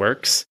how that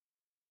works.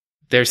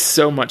 There's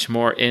so much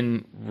more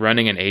in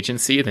running an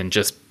agency than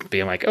just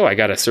being like, oh, I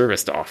got a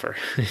service to offer.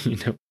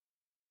 I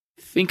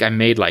think I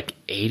made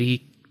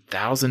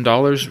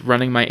 $80,000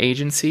 running my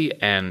agency,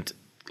 and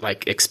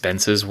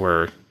expenses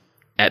were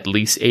at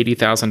least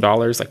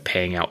 $80,000,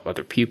 paying out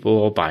other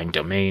people, buying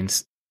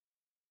domains.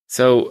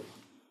 So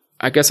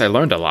I guess I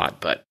learned a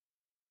lot, but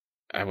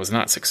I was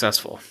not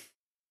successful.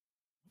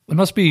 It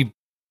must be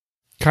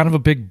kind of a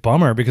big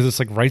bummer because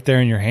it's right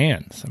there in your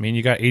hands. I mean,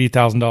 you got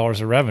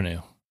 $80,000 of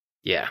revenue.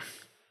 Yeah.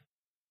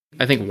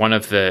 I think one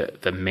of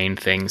the main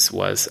things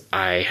was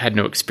I had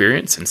no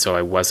experience, and so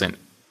I wasn't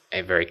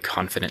a very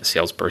confident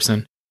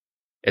salesperson.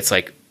 It's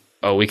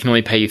oh, we can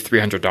only pay you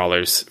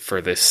 $300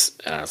 for this.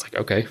 And I was like,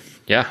 okay,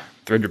 yeah,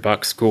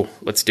 $300, cool,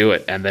 let's do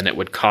it. And then it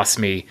would cost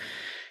me,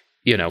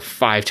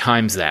 5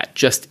 times that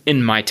just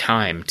in my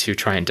time to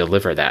try and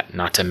deliver that,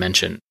 not to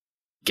mention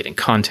getting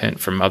content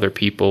from other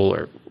people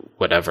or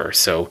whatever.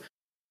 So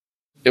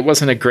it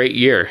wasn't a great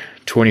year,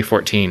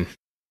 2014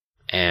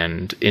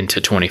 and into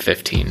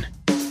 2015.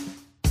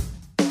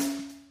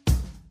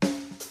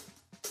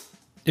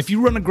 If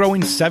you run a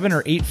growing 7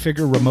 or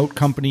 8-figure remote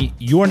company,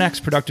 your next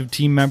productive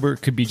team member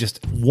could be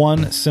just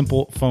one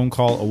simple phone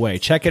call away.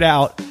 Check it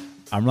out.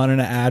 I'm running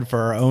an ad for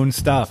our own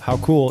stuff. How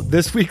cool.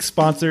 This week's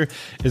sponsor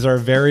is our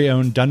very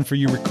own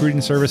done-for-you recruiting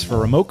service for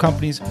remote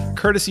companies,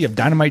 courtesy of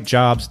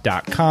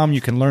dynamitejobs.com.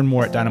 You can learn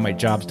more at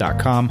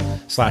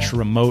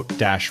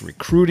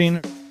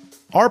dynamitejobs.com/remote-recruiting.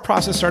 Our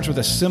process starts with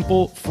a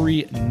simple,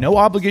 free,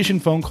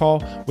 no-obligation phone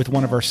call with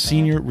one of our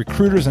senior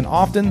recruiters, and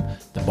often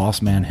the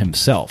boss man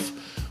himself.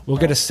 We'll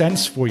get a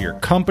sense for your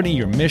company,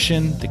 your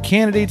mission, the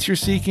candidates you're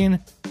seeking.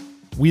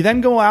 We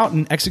then go out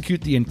and execute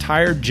the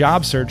entire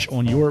job search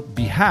on your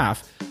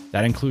behalf.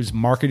 That includes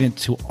marketing it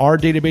to our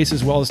database,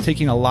 as well as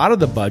taking a lot of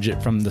the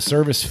budget from the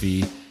service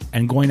fee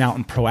and going out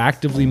and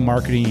proactively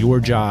marketing your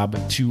job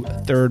to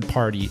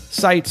third-party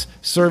sites,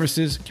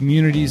 services,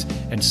 communities,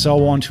 and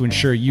so on to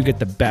ensure you get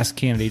the best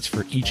candidates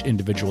for each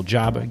individual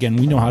job. Again,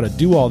 we know how to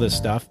do all this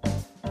stuff.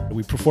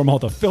 We perform all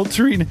the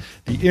filtering,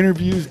 the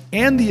interviews,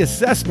 and the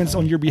assessments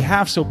on your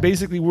behalf. So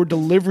basically, we're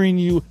delivering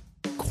you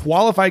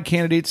qualified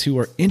candidates who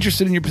are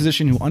interested in your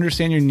position, who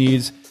understand your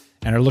needs,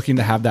 and are looking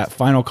to have that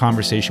final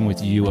conversation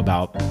with you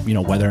about,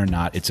 whether or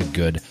not it's a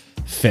good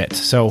fit.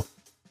 So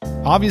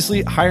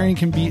obviously, hiring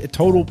can be a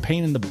total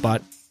pain in the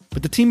butt,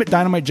 but the team at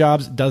Dynamite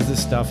Jobs does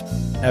this stuff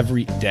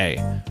every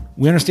day.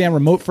 We understand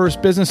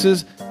remote-first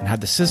businesses and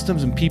have the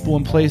systems and people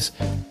in place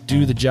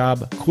do the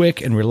job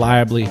quick and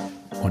reliably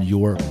on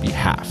your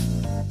behalf.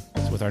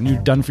 So with our new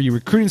done-for-you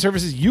recruiting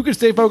services, you can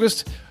stay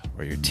focused,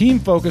 or your team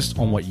focused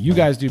on what you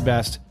guys do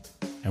best,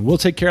 and we'll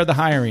take care of the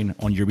hiring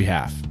on your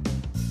behalf.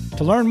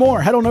 To learn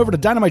more, head on over to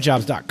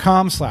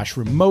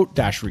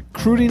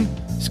dynamitejobs.com/remote-recruiting,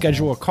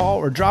 schedule a call,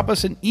 or drop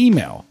us an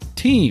email,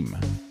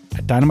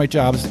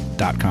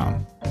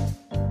 team@dynamitejobs.com.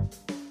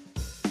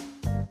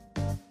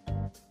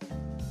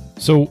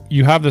 So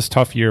you have this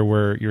tough year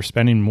where you're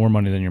spending more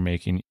money than you're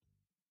making.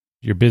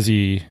 You're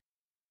busy,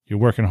 you're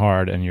working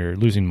hard, and you're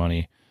losing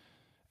money.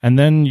 And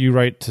then you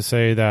write to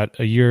say that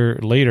a year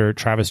later,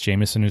 Travis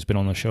Jameson, who's been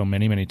on the show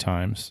many, many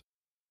times,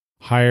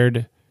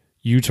 hired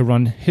you to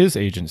run his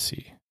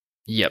agency.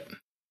 Yep.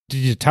 Did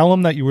you tell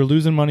him that you were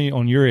losing money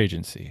on your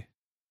agency?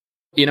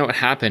 What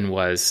happened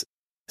was,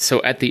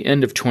 so at the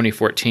end of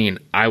 2014,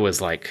 I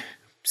was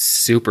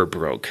super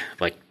broke,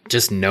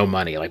 just no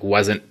money,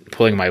 wasn't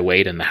pulling my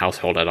weight in the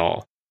household at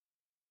all.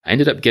 I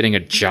ended up getting a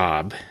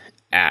job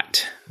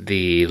at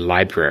the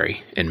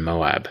library in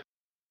Moab.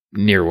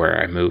 near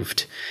where I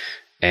moved.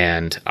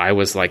 And I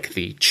was like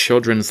the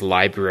children's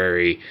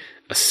library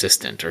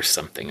assistant or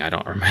something. I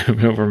don't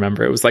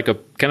remember. It was like a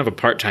kind of a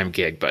part-time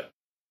gig, but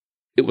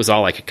it was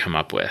all I could come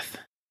up with.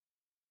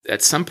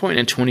 At some point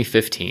in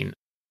 2015,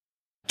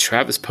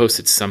 Travis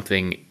posted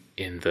something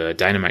in the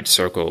Dynamite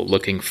Circle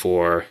looking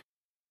for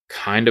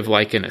kind of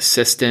like an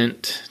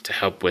assistant to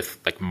help with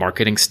like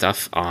marketing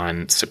stuff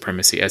on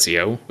Supremacy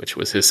SEO, which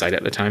was his site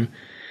at the time.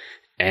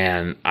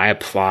 And I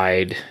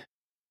applied,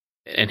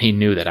 and he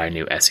knew that I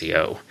knew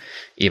SEO,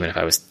 even if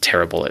I was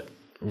terrible at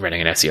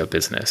running an SEO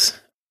business.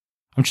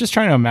 I'm just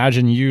trying to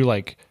imagine you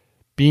like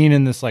being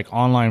in this like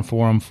online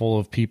forum full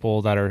of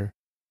people that are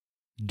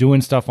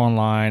doing stuff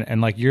online, and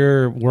like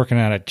you're working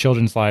at a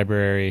children's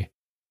library.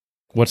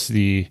 What's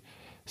the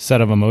set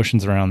of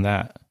emotions around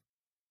that?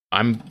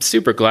 I'm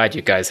super glad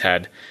you guys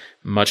had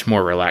much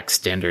more relaxed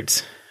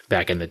standards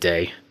back in the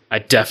day. I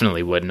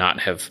definitely would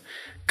not have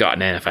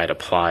gotten in if I'd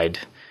applied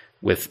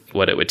with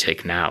what it would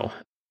take now.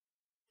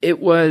 It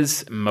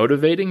was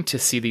motivating to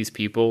see these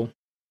people.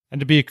 And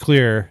to be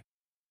clear,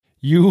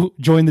 you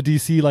joined the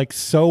DC like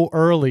so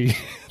early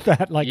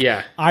that like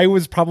I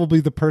was probably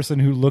the person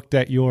who looked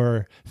at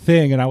your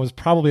thing, and I was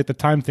probably at the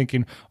time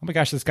thinking, oh my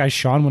gosh, this guy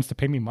Sean wants to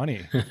pay me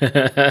money.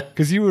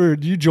 Because you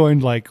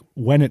joined like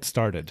when it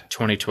started.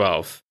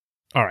 2012.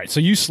 All right, so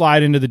you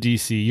slide into the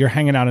DC, you're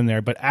hanging out in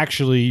there, but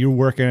actually you're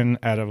working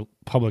at a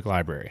public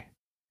library.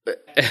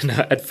 And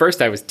at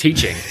first I was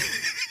teaching.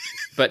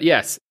 But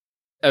yes,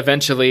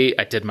 eventually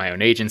I did my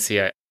own agency.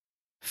 I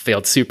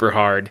failed super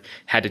hard,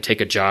 had to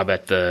take a job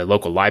at the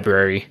local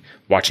library,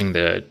 watching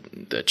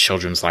the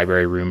children's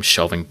library room,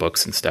 shelving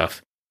books and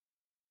stuff.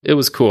 It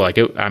was cool.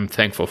 I'm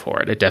thankful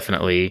for it. It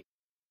definitely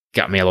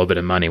got me a little bit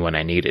of money when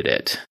I needed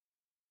it.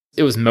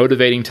 It was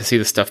motivating to see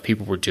the stuff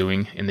people were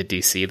doing in the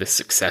DC, the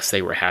success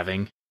they were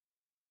having.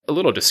 A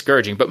little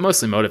discouraging, but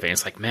mostly motivating.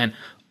 It's like, man,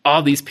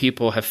 all these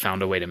people have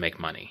found a way to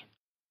make money.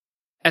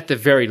 At the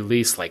very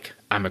least, like,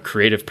 I'm a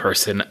creative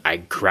person. I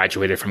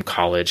graduated from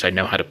college. I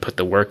know how to put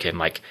the work in.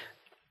 Like,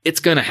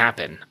 it's going to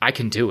happen. I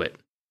can do it.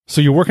 So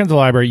you're working at the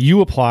library.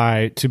 You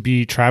apply to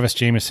be Travis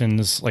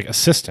Jameson's like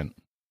assistant.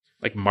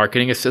 Like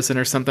marketing assistant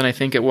or something, I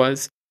think it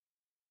was.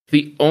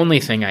 The only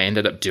thing I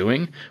ended up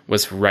doing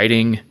was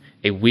writing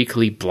a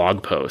weekly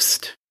blog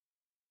post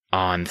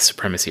on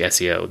Supremacy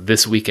SEO.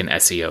 This Week in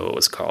SEO, it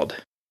was called.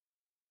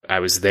 I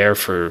was there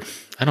for,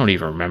 I don't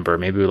even remember,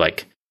 maybe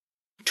like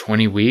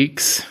 20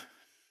 weeks.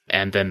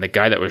 And then the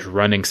guy that was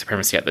running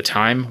Supremacy at the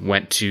time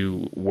went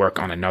to work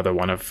on another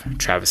one of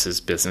Travis's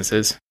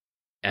businesses.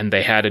 And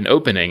they had an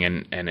opening,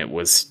 and it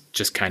was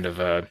just kind of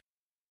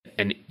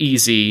an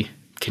easy,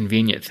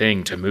 convenient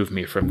thing to move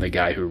me from the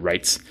guy who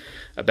writes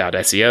about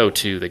SEO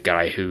to the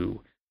guy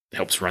who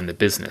helps run the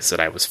business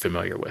that I was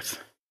familiar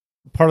with.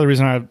 Part of the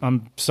reason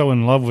I'm so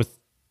in love with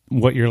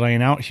what you're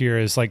laying out here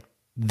is like,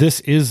 this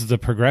is the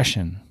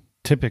progression,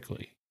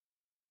 typically.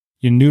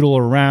 You noodle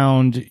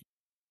around.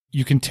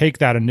 You can take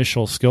that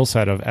initial skill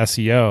set of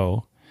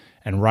SEO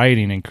and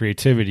writing and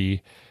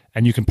creativity,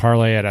 and you can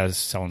parlay it as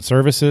selling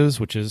services,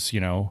 which is,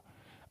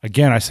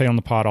 again, I say on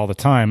the pod all the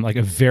time, like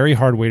a very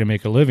hard way to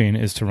make a living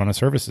is to run a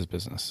services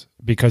business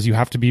because you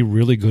have to be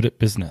really good at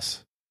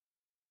business.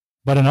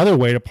 But another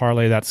way to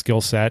parlay that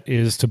skill set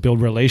is to build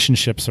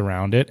relationships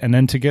around it and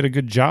then to get a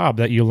good job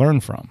that you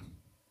learn from.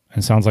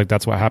 And it sounds like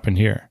that's what happened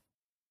here.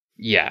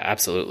 Yeah,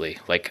 absolutely.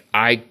 Like,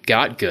 I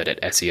got good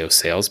at SEO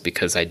sales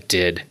because I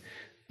did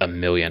a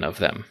million of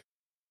them.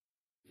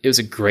 It was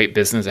a great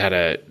business that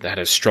had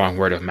a strong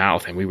word of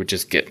mouth, and we would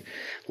just get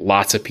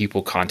lots of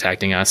people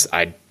contacting us.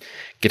 I'd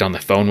get on the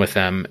phone with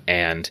them,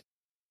 and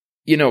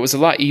it was a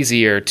lot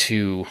easier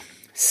to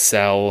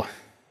sell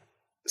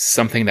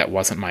something that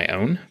wasn't my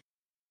own.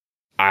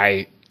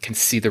 I can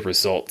see the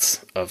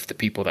results of the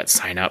people that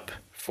sign up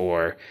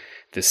for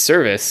this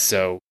service,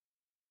 so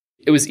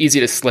it was easy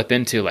to slip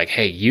into like,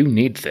 hey, you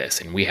need this,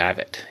 and we have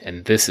it,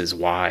 and this is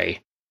why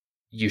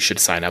you should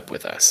sign up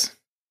with us.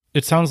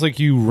 It sounds like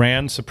you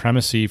ran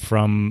Supremacy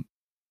from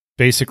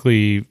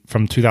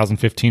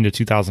 2015 to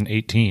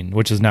 2018,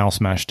 which is now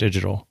Smash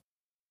Digital.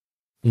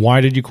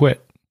 Why did you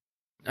quit?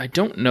 I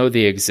don't know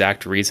the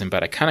exact reason,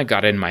 but I kind of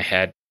got it in my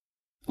head.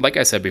 Like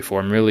I said before,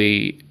 I'm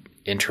really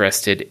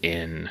interested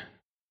in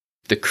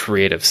the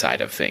creative side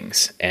of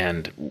things,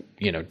 and,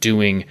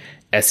 doing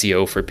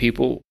SEO for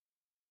people,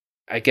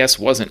 I guess,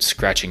 wasn't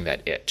scratching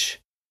that itch.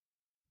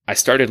 I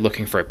started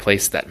looking for a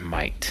place that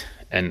might.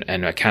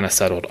 And I kind of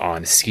settled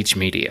on Siege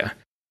Media.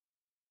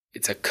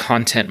 It's a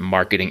content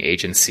marketing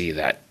agency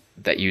that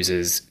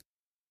uses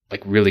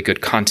like really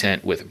good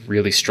content with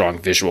really strong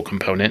visual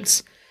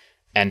components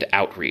and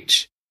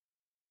outreach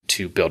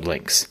to build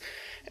links.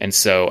 And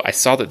so I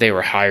saw that they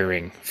were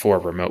hiring for a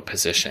remote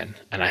position,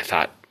 and I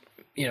thought,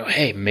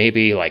 hey,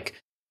 maybe like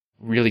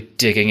really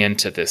digging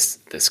into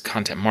this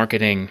content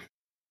marketing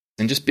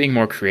and just being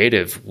more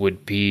creative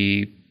would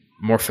be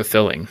more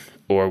fulfilling,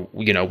 or,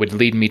 would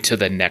lead me to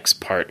the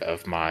next part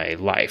of my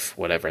life,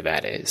 whatever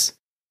that is.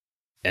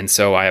 And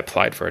so I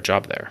applied for a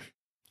job there.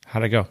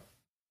 How'd it go?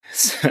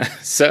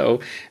 So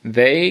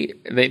they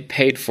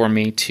paid for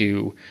me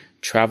to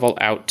travel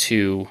out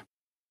to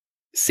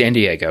San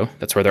Diego.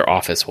 That's where their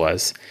office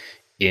was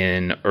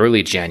in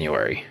early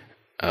January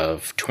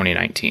of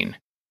 2019.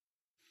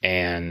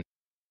 And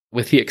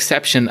with the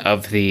exception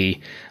of the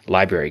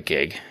library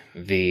gig,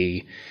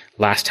 the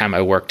last time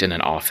I worked in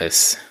an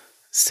office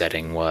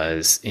setting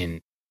was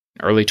in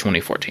early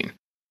 2014.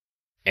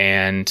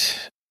 And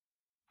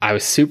I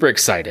was super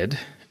excited.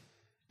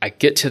 I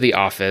get to the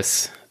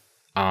office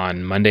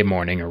on Monday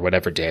morning or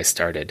whatever day I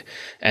started,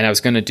 and I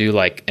was going to do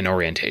like an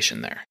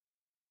orientation there.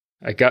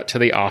 I got to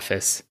the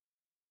office.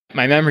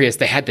 My memory is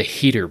they had the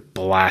heater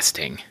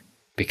blasting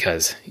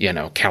because,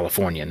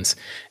 Californians.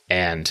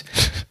 And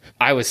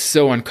I was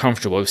so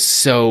uncomfortable. It was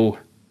so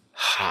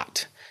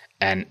hot.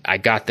 And I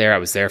got there. I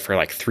was there for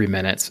like 3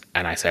 minutes,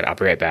 and I said, I'll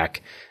be right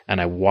back.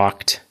 And I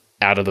walked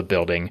out of the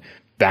building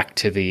back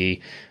to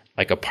the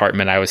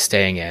apartment I was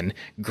staying in,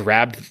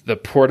 grabbed the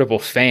portable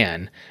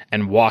fan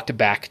and walked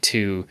back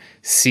to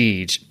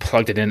Siege,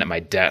 plugged it in at my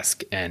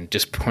desk and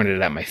just pointed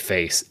it at my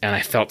face. And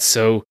I felt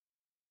so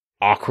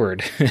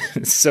awkward,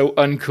 so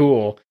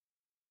uncool.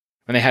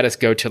 When they had us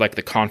go to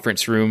the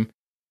conference room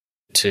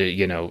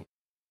to,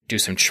 do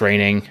some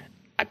training,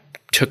 I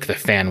took the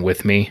fan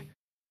with me.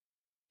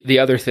 The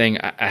other thing,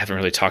 I haven't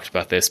really talked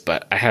about this,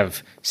 but I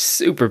have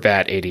super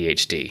bad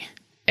ADHD,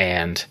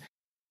 and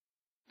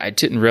I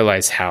didn't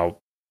realize how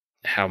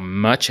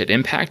much it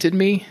impacted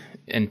me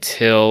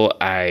until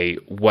I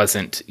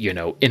wasn't,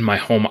 in my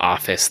home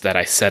office that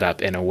I set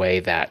up in a way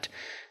that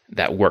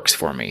works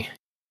for me.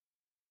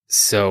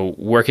 So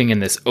working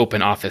in this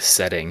open office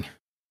setting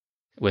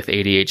with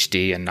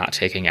ADHD and not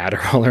taking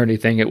Adderall or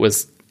anything, it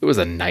was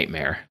a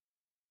nightmare.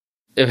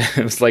 It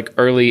was like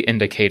early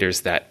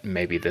indicators that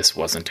maybe this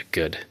wasn't a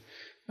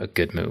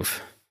good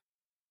move.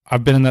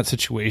 I've been in that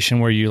situation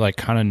where you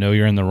kind of know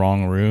you're in the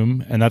wrong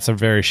room, and that's a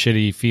very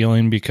shitty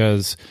feeling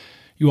because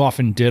you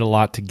often did a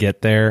lot to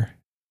get there.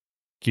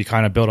 You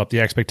kind of build up the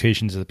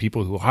expectations of the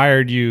people who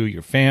hired you,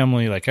 your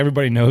family,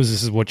 everybody knows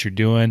this is what you're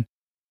doing.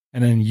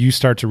 And then you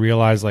start to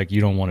realize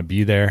you don't want to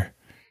be there.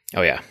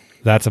 Oh yeah.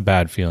 That's a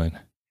bad feeling.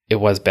 It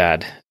was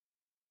bad.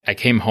 I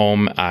came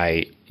home,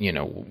 I,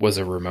 was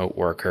a remote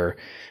worker.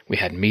 We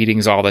had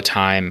meetings all the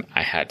time.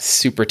 I had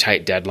super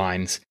tight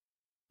deadlines.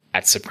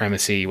 At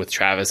Supremacy with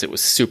Travis, it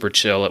was super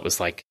chill. It was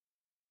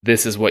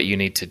this is what you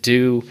need to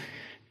do.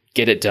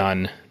 Get it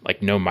done.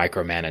 No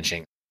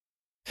micromanaging.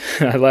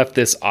 I left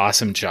this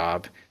awesome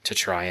job to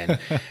try and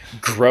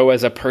grow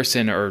as a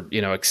person or,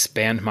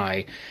 expand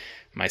my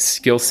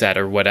skill set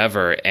or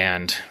whatever.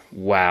 And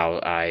wow,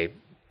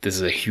 this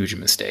is a huge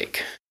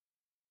mistake.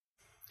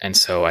 And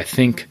so I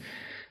think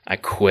I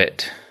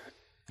quit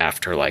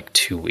after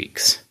 2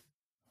 weeks.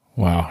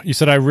 Wow. You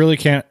said I really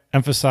can't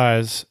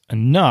emphasize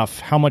enough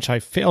how much I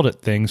failed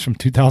at things from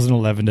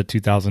 2011 to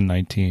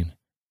 2019.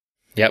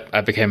 Yep,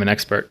 I became an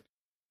expert.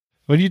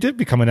 Well, you did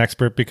become an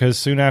expert because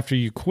soon after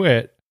you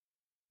quit,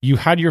 you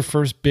had your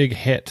first big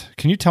hit.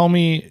 Can you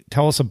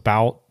tell us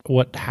about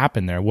what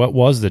happened there? What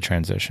was the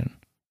transition?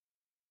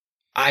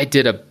 I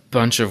did a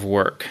bunch of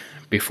work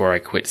before I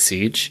quit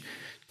Siege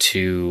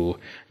to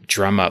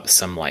drum up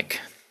some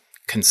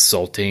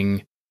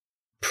consulting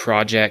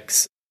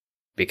projects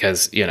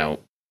because,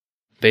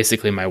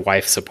 basically my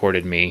wife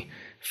supported me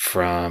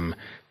from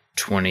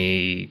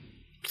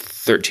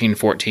 2013,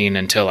 14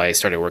 until I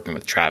started working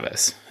with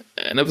Travis.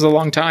 And it was a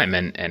long time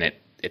and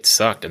it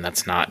sucked. And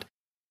that's not,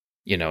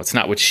 it's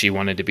not what she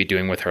wanted to be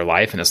doing with her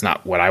life. And it's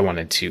not what I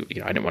wanted to,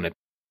 I didn't want to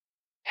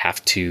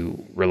have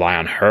to rely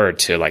on her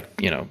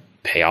to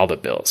pay all the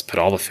bills, put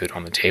all the food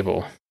on the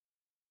table.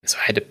 So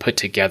I had to put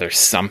together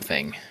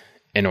something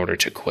in order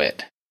to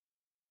quit.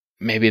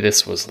 Maybe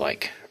this was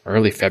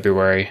early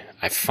February.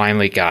 I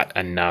finally got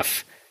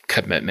enough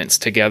commitments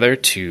together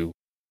to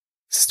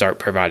start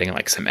providing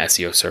some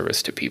SEO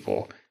service to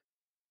people.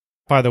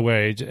 By the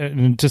way,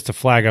 just to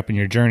flag up in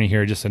your journey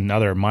here, just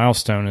another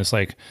milestone is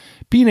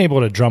being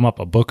able to drum up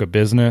a book of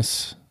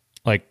business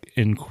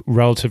in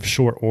relative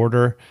short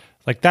order.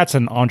 That's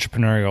an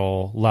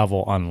entrepreneurial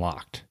level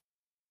unlocked.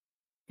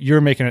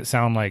 You're making it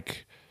sound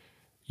like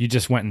you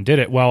just went and did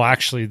it. Well,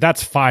 actually,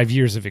 that's 5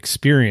 years of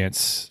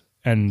experience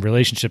and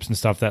relationships and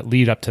stuff that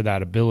lead up to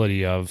that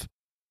ability of,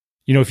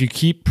 if you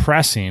keep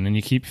pressing and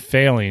you keep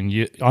failing,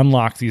 you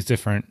unlock these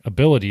different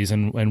abilities.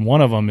 And one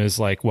of them is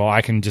well,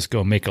 I can just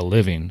go make a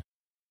living.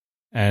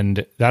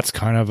 And that's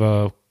kind of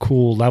a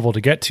cool level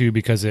to get to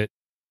because it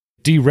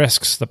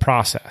de-risks the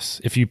process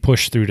if you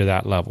push through to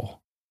that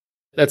level.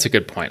 That's a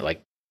good point.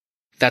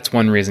 That's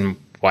one reason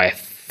why I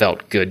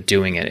felt good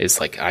doing it is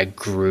I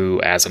grew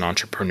as an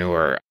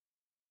entrepreneur.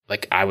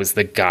 I was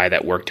the guy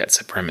that worked at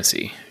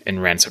Supremacy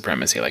and ran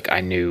Supremacy.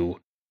 I knew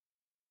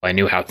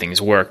how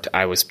things worked.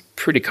 I was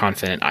pretty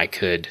confident I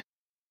could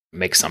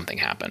make something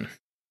happen.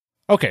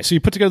 Okay, so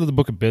you put together the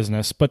book of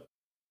business, but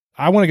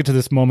I want to get to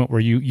this moment where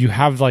you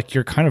have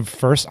your kind of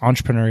first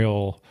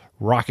entrepreneurial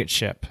rocket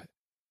ship.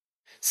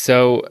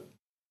 So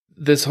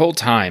this whole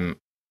time,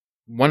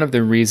 one of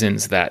the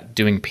reasons that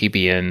doing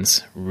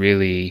PBNs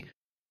really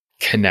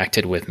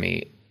connected with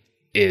me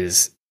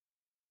is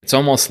it's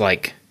almost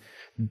like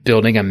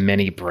building a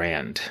mini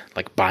brand,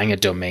 like buying a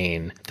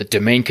domain. The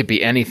domain could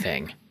be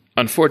anything.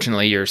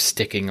 Unfortunately, you're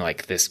sticking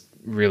like this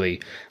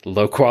really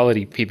low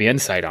quality PBN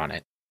site on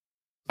it.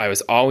 I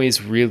was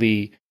always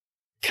really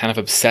kind of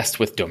obsessed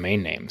with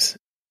domain names.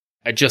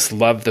 I just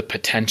love the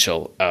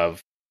potential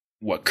of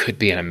what could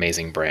be an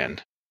amazing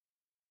brand.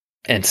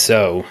 And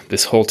so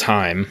this whole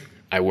time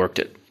I worked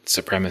at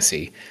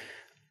Supremacy,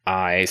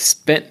 I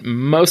spent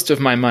most of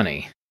my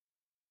money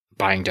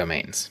buying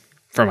domains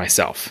for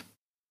myself.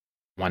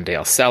 One day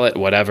I'll sell it,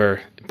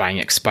 whatever, buying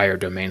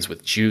expired domains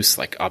with juice,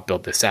 like I'll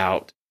build this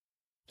out.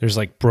 There's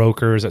like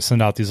brokers that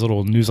send out these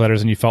little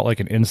newsletters and you felt like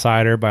an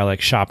insider by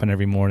like shopping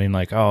every morning,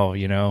 like, oh,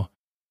 you know,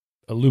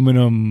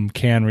 aluminum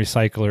can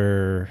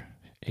recycler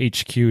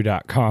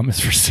HQ.com is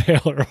for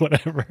sale or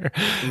whatever.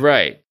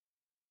 Right.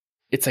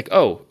 It's like,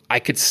 oh, I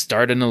could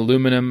start an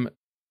aluminum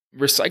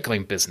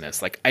recycling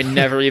business. Like I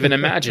never even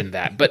imagined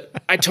that, but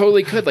I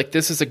totally could. Like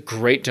this is a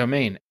great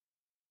domain.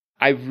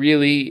 I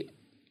really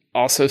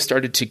also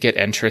started to get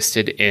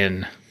interested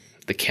in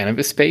the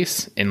cannabis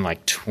space in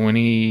like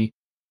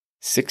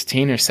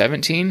 2016 or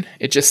 17.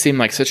 It just seemed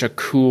like such a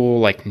cool,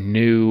 like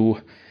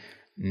new,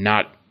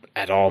 not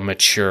at all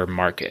mature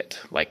market,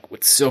 like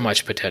with so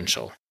much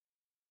potential.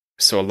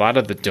 So a lot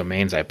of the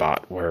domains I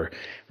bought were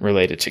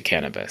related to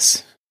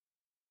cannabis.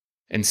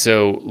 And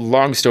so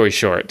long story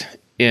short,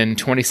 in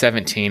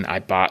 2017, I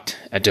bought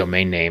a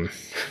domain name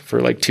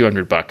for like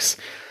 $200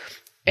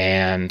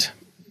 and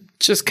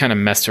just kind of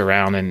messed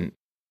around and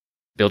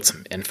built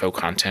some info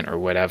content or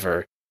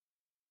whatever.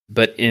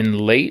 But in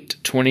late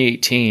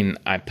 2018,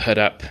 I put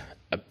up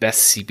a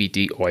best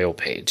CBD oil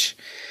page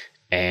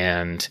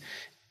and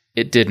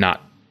it did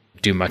not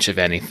do much of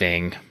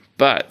anything.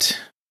 But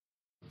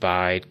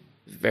by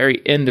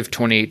very end of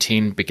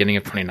 2018, beginning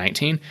of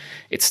 2019,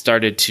 it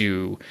started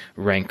to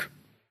rank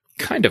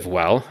kind of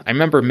well. I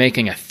remember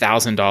making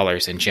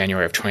 $1,000 in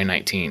January of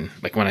 2019,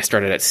 like when I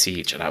started at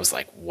Siege, and I was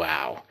like,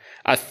 wow,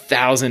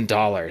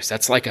 $1,000.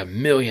 That's like $1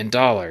 million,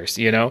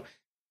 you know?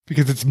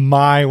 Because it's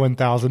my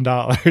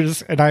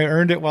 $1,000 and I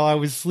earned it while I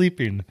was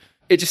sleeping.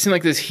 It just seemed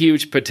like this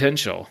huge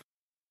potential.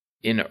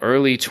 In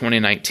early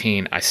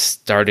 2019, I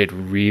started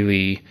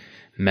really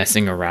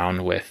messing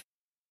around with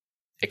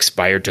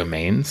expired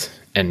domains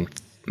and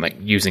like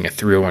using a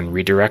 301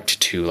 redirect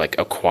to like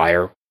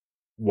acquire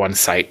one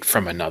site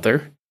from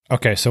another.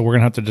 Okay, so we're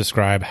going to have to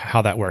describe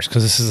how that works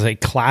because this is a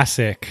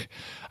classic.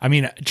 I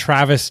mean,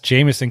 Travis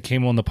Jameson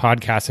came on the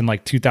podcast in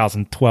like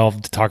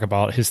 2012 to talk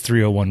about his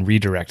 301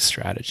 redirect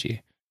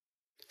strategy.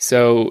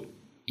 So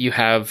you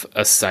have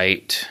a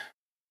site,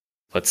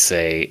 let's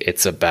say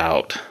it's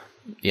about,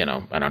 you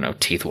know, I don't know,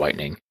 teeth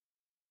whitening.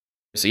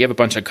 So you have a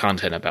bunch of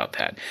content about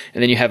that.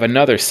 And then you have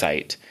another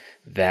site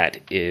that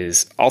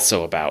is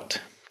also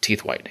about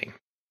teeth whitening.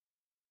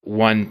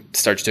 One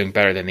starts doing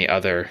better than the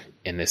other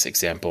in this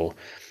example.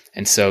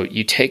 And so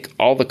you take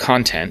all the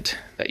content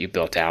that you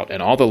built out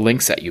and all the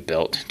links that you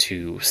built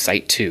to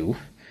site 2,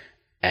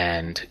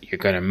 and you're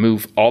going to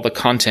move all the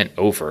content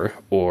over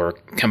or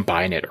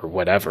combine it or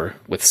whatever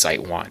with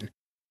site 1.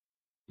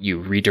 You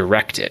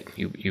redirect it.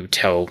 You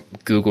tell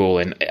Google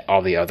and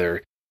all the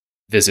other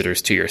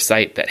visitors to your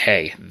site that,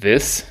 hey,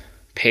 this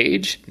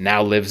page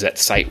now lives at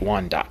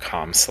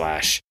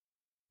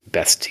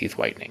site1.com/best teeth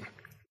whitening.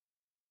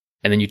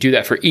 And then you do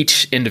that for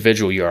each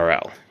individual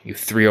URL. You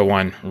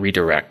 301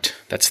 redirect.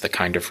 That's the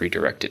kind of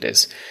redirect it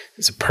is.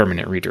 It's a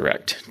permanent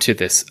redirect to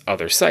this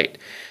other site.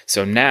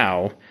 So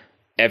now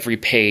every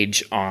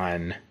page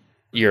on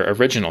your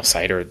original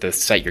site or the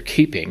site you're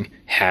keeping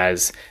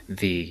has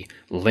the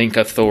link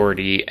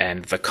authority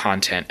and the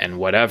content and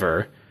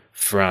whatever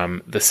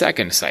from the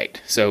second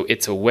site. So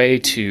it's a way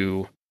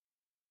to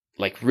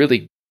like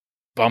really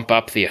bump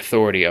up the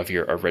authority of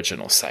your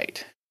original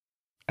site.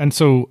 And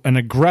so an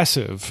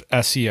aggressive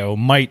SEO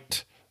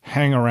might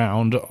hang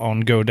around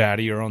on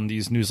GoDaddy or on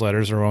these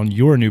newsletters or on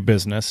your new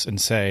business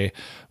and say,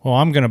 well,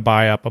 I'm going to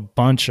buy up a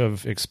bunch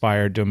of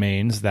expired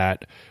domains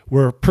that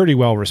were pretty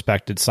well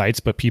respected sites,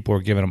 but people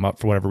are giving them up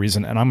for whatever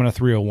reason. And I'm going to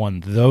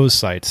 301 those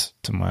sites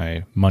to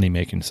my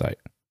money-making site.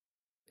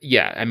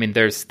 Yeah, I mean,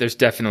 there's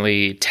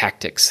definitely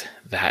tactics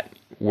that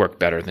work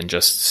better than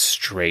just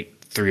straight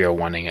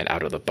 301ing it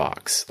out of the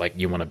box. Like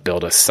you want to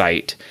build a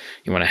site,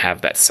 you want to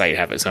have that site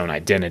have its own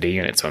identity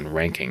and its own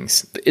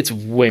rankings. It's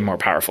way more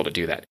powerful to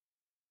do that.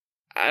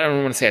 I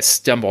don't want to say I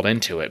stumbled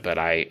into it, but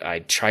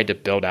I tried to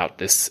build out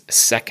this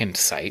second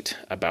site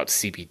about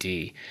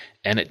CBD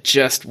and it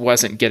just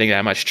wasn't getting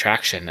that much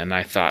traction. And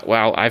I thought,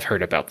 well, I've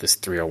heard about this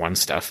 301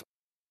 stuff.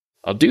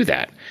 I'll do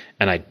that.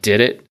 And I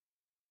did it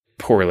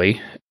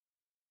poorly.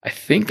 I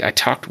think I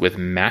talked with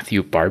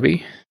Matthew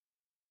Barbie.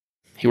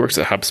 He works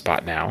at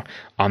HubSpot now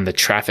on the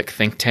Traffic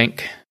Think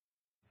Tank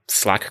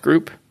Slack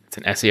group. It's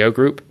an SEO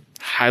group.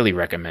 Highly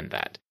recommend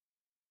that.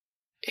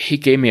 He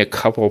gave me a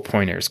couple of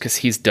pointers because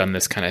he's done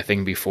this kind of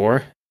thing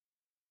before.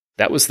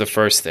 That was the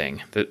first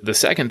thing. The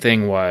second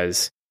thing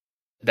was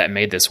that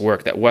made this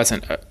work. That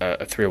wasn't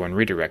a 301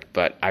 redirect,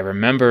 but I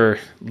remember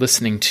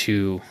listening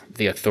to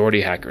the Authority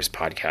Hackers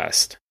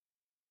podcast.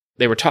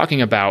 They were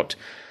talking about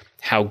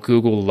how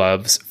Google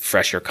loves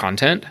fresher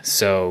content.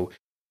 So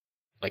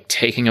like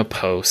taking a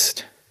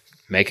post,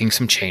 making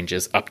some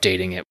changes,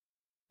 updating it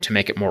to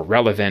make it more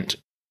relevant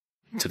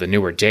to the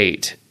newer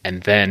date,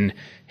 and then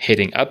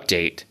hitting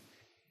update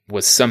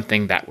was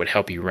something that would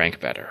help you rank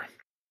better.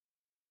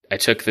 I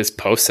took this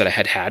post that I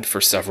had had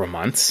for several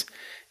months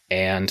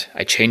and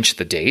I changed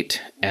the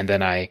date, and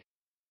then I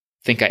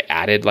think I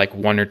added like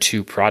 1 or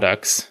 2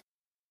 products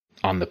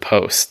on the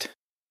post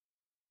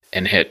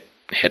and hit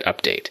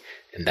update,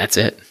 and that's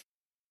it.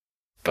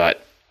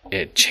 But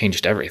it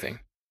changed everything.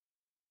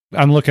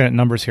 I'm looking at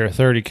numbers here,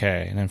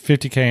 30K and then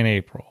 50K in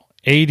April,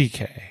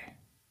 80K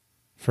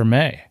for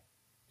May.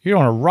 You're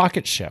on a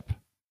rocket ship.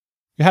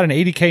 You had an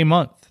 80K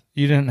month.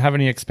 You didn't have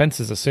any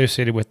expenses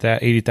associated with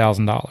that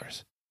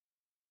 $80,000.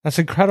 That's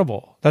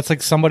incredible. That's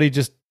like somebody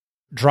just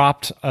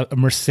dropped a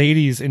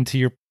Mercedes into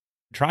your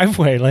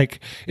driveway like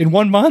in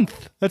 1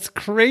 month. That's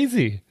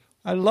crazy.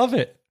 I love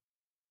it.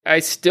 I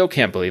still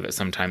can't believe it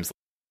sometimes.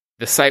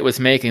 The site was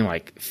making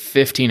like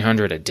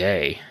 $1,500 a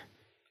day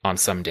on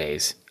some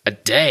days. A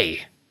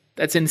day.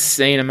 That's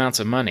insane amounts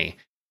of money.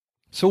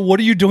 So what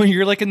are you doing?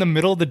 You're like in the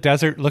middle of the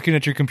desert looking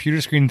at your computer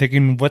screen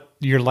thinking what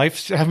your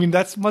life's... I mean,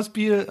 that must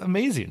be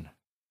amazing.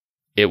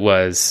 It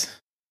was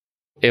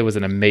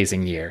an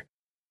amazing year.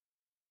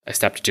 I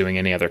stopped doing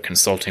any other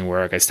consulting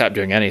work. I stopped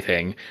doing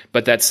anything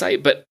but that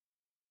site. But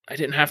I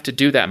didn't have to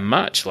do that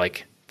much.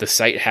 Like the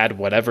site had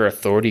whatever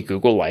authority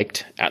Google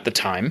liked at the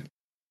time.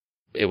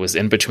 It was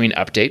in between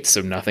updates,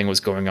 so nothing was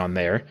going on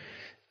there.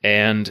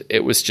 And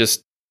it was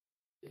just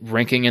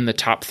ranking in the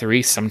top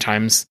 3,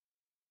 sometimes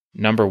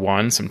number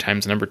 1,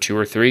 sometimes number 2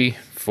 or 3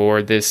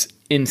 for this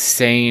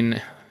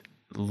insane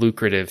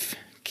lucrative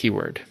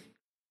keyword.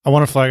 I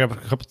want to flag up a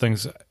couple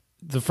things.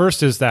 The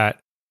first is that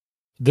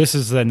this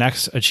is the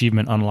next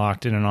achievement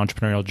unlocked in an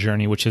entrepreneurial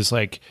journey, which is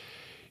like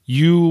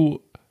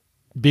you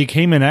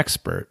became an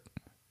expert,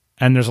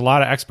 and there's a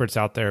lot of experts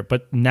out there,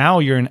 but now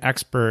you're an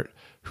expert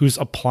who's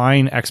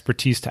applying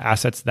expertise to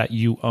assets that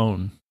you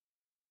own.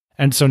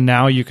 And so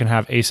now you can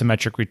have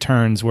asymmetric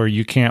returns where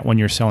you can't when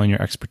you're selling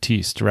your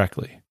expertise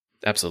directly.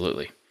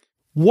 Absolutely.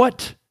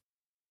 What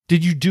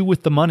did you do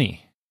with the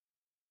money?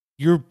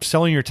 You're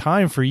selling your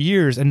time for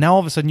years, and now all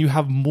of a sudden you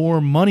have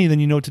more money than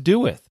you know what to do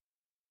with.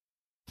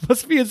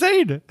 Must be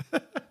insane.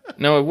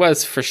 No, it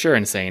was for sure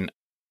insane.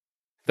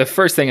 The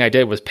first thing I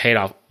did was paid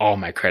off all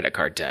my credit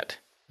card debt,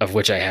 of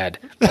which I had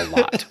a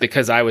lot,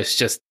 because I was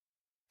just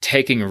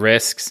taking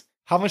risks.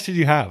 How much did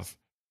you have?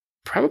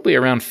 Probably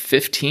around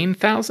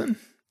 $15,000.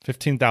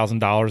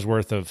 $15,000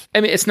 worth of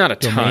I mean, it's not a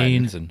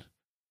domains ton.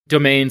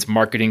 Domains,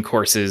 marketing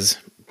courses,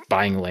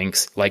 buying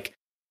links. Like,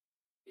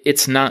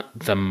 it's not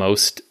the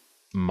most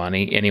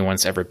money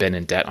anyone's ever been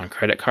in debt on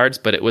credit cards,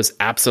 but it was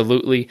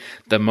absolutely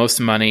the most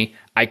money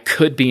I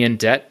could be in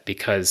debt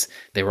because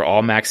they were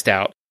all maxed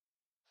out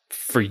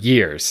for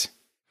years.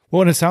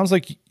 Well, and it sounds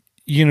like,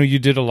 you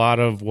did a lot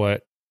of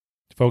what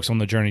folks on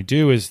the journey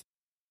do is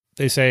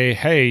they say,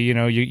 hey,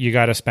 you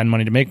got to spend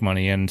money to make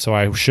money. And so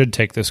I should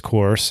take this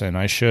course and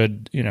I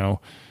should,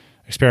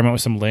 experiment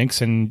with some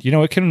links and,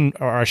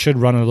 I should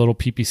run a little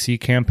PPC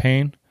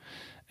campaign.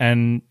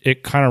 And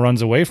it kind of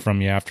runs away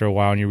from you after a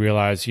while and you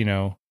realize,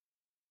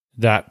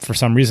 that for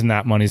some reason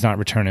that money's not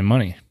returning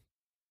money.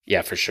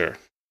 Yeah, for sure.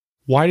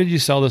 Why did you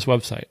sell this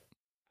website?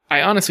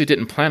 I honestly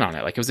didn't plan on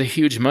it. Like, it was a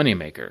huge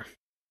moneymaker.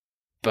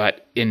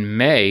 But in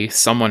May,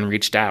 someone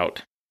reached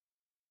out.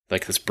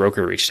 Like, this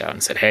broker reached out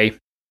and said, hey,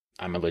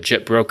 I'm a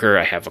legit broker.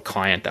 I have a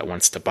client that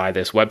wants to buy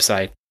this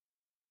website.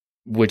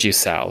 Would you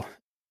sell?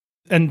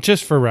 And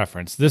just for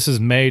reference, this is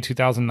May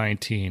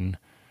 2019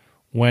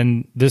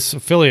 when this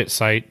affiliate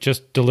site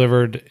just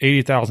delivered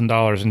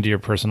 $80,000 into your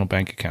personal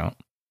bank account.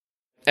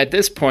 At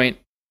this point,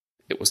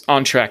 it was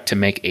on track to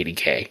make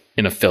 $80K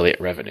in affiliate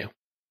revenue.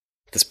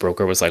 This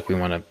broker was like,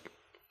 my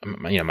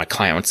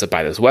client wants to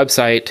buy this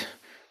website.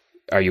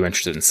 Are you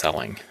interested in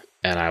selling?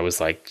 And I was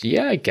like,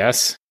 yeah, I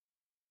guess.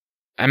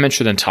 I'm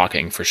interested in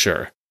talking for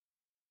sure.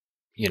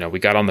 We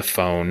got on the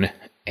phone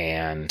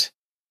and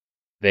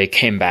they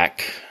came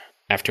back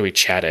after we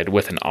chatted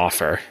with an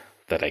offer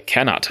that I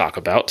cannot talk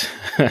about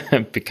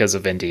because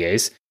of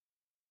NDAs.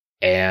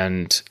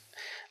 And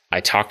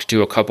I talked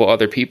to a couple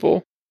other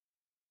people.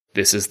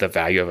 This is the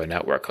value of a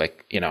network.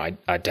 Like,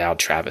 I dialed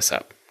Travis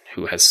up,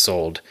 who has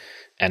sold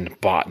and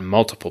bought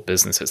multiple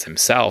businesses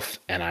himself.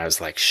 And I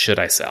was like, should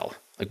I sell?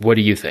 Like, what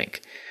do you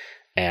think?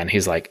 And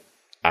he's like,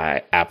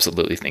 I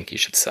absolutely think you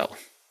should sell.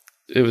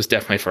 It was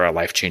definitely for a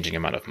life-changing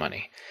amount of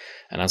money.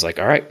 And I was like,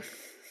 all right,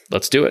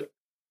 let's do it.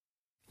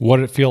 What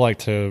did it feel like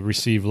to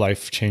receive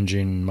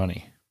life-changing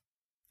money?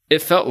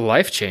 It felt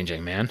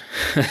life-changing, man.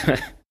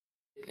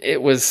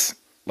 It was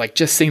like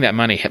just seeing that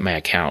money hit my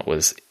account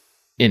was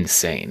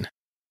insane.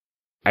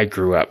 I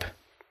grew up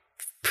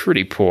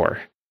pretty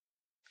poor.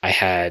 I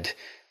had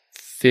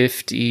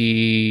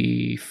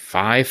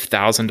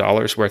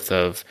 $55,000 worth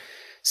of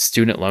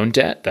student loan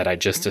debt that I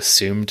just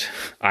assumed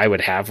I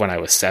would have when I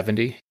was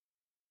 70,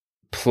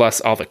 plus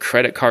all the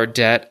credit card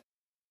debt.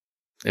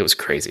 It was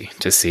crazy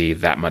to see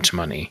that much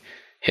money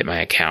hit my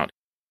account.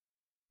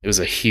 It was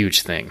a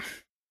huge thing.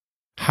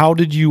 How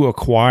did you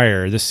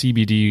acquire the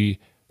CBD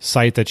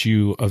site that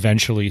you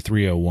eventually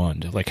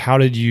 301'd? Like, how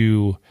did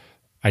you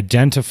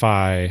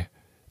identify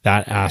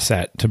that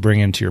asset to bring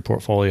into your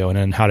portfolio, and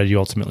then how did you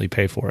ultimately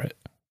pay for it?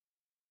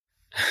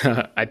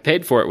 I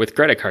paid for it with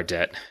credit card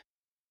debt.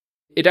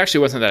 It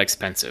actually wasn't that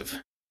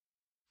expensive.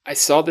 I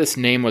saw this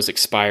name was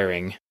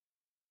expiring.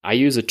 I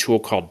use a tool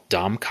called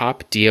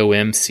Domcop,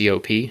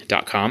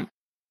 DOMCOP.com,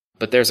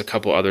 but there's a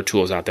couple other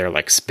tools out there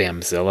like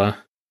Spamzilla.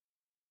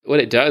 What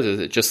it does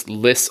is it just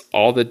lists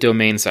all the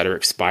domains that are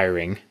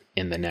expiring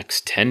in the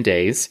next 10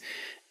 days,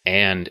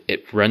 and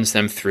it runs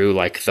them through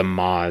like the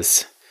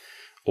Moz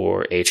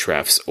or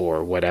Ahrefs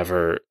or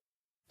whatever.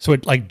 So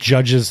it like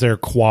judges their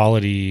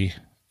quality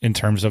in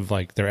terms of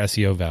like their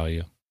SEO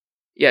value.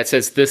 Yeah, it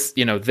says this,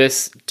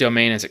 this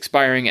domain is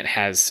expiring. It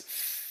has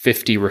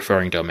 50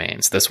 referring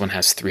domains. This one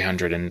has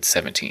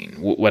 317,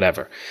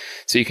 whatever.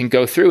 So you can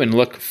go through and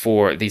look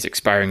for these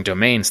expiring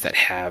domains that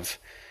have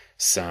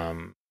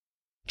some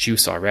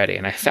juice already.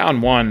 And I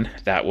found one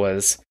that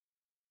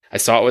I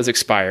saw it was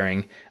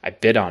expiring. I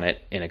bid on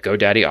it in a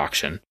GoDaddy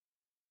auction.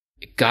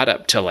 It got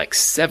up to like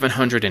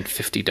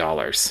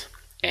 $750.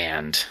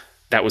 And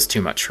that was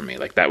too much for me.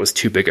 Like that was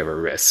too big of a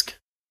risk.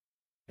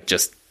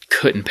 Just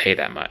couldn't pay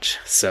that much.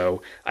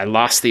 So I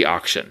lost the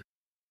auction.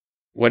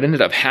 What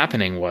ended up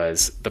happening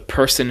was the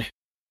person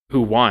who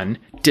won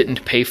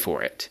didn't pay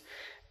for it.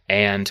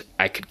 And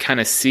I could kind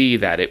of see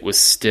that it was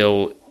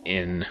still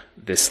in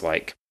this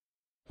like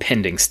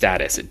pending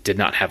status. It did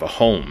not have a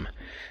home.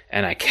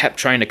 And I kept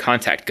trying to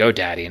contact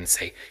GoDaddy and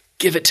say,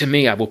 give it to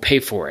me. I will pay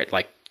for it.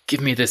 Like, give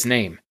me this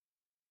name.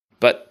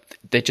 But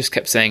they just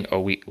kept saying, oh,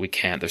 we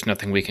can't. There's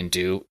nothing we can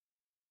do.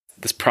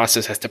 This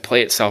process has to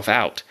play itself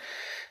out.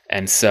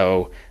 And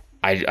so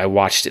I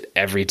watched it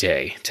every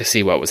day to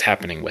see what was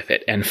happening with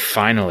it. And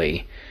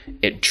finally,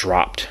 it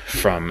dropped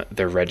from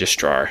the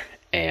registrar.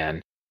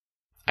 And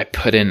I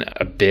put in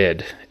a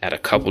bid at a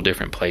couple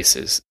different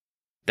places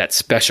that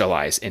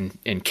specialize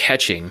in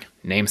catching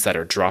names that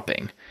are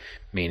dropping,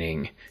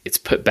 meaning it's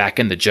put back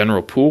in the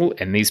general pool,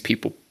 and these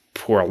people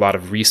pour a lot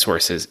of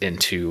resources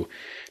into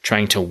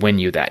trying to win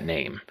you that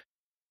name.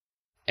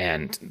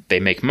 And they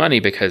make money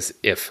because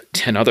if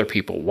 10 other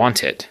people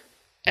want it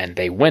and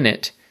they win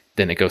it,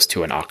 then it goes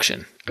to an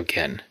auction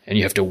again, and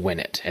you have to win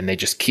it, and they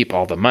just keep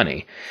all the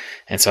money.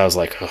 And so I was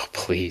like, oh,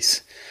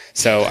 please.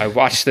 So I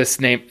watched this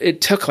name. It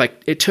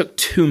took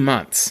 2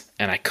 months,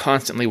 and I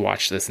constantly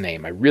watched this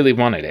name. I really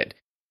wanted it.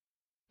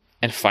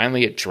 And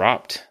finally it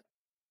dropped.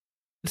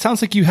 It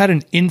sounds like you had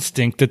an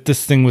instinct that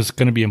this thing was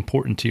going to be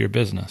important to your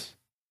business.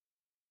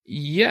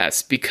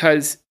 Yes,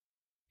 because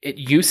it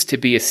used to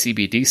be a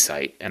CBD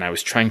site, and I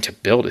was trying to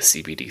build a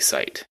CBD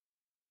site.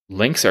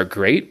 Links are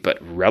great,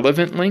 but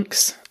relevant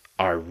links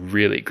are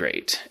really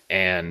great.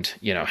 And,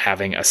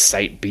 having a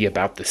site be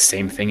about the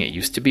same thing it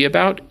used to be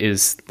about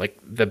is like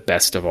the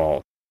best of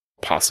all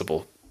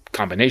possible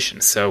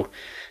combinations. So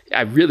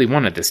I really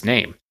wanted this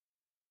name.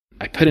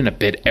 I put in a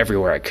bid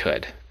everywhere I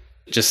could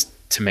just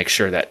to make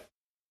sure that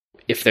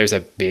if there's a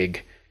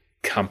big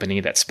company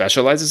that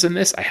specializes in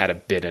this, I had a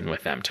bid in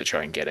with them to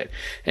try and get it.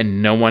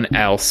 And no one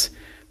else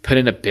put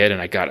in a bid,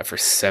 and I got it for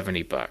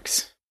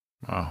 $70.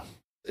 Wow.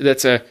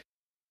 That's a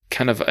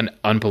kind of an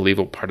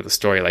unbelievable part of the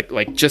story.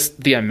 Like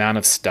just the amount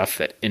of stuff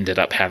that ended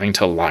up having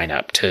to line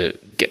up to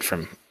get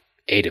from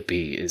A to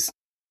B is,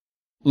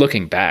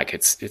 looking back,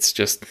 it's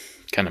just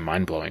kind of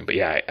mind blowing. But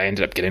yeah, I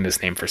ended up getting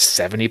this name for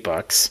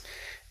 $70,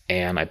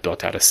 and I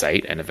built out a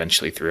site and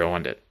eventually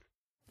 301'd it.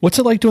 What's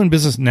it like doing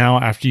business now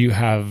after you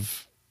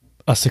have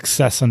a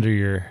success under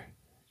your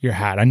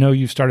hat? I know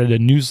you've started a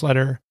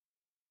newsletter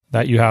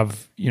that you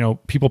have,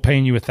 people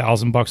paying you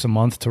 $1,000 a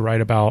month to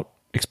write about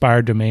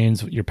expired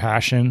domains, your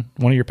passion,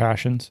 one of your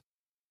passions.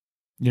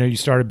 You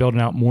started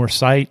building out more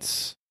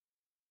sites.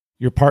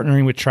 You're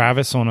partnering with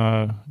Travis on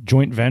a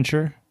joint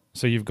venture.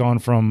 So you've gone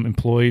from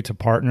employee to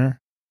partner.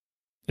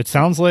 It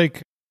sounds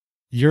like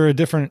you're a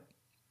different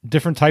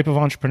type of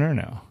entrepreneur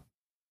now.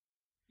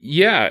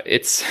 Yeah,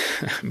 it's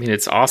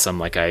awesome.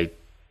 Like I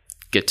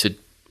get to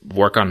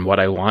work on what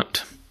I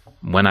want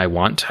when I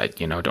want. I,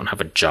 don't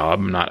have a job.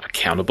 I'm not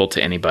accountable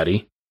to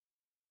anybody.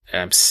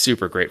 And I'm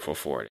super grateful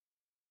for it.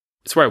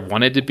 It's where I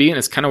wanted to be, and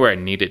it's kind of where I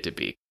needed to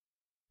be.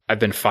 I've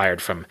been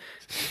fired from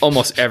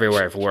almost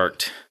everywhere I've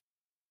worked.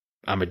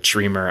 I'm a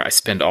dreamer. I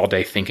spend all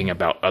day thinking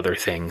about other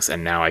things,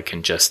 and now I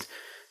can just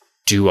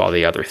do all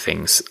the other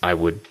things I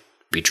would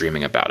be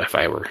dreaming about if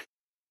I were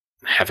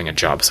having a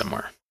job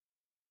somewhere.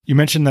 You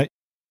mentioned that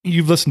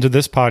you've listened to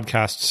this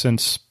podcast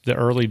since the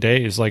early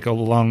days, like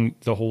along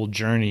the whole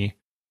journey.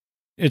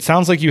 It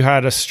sounds like you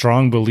had a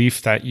strong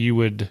belief that you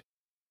would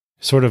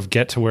sort of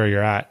get to where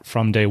you're at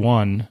from day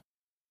one,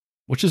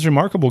 which is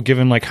remarkable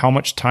given like how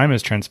much time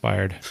has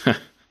transpired.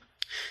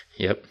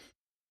 Yep.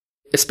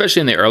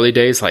 Especially in the early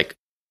days, like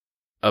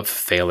of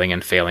failing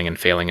and failing and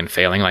failing and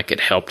failing. Like it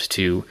helped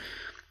to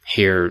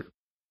hear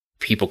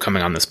people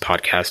coming on this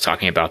podcast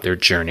talking about their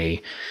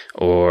journey,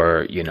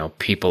 or,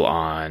 people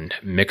on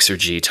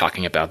Mixergy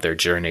talking about their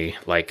journey,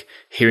 like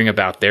hearing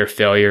about their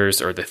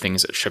failures or the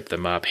things that trip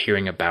them up,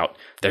 hearing about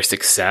their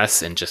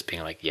success and just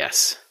being like,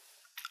 yes,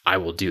 I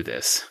will do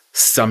this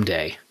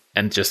someday,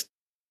 and just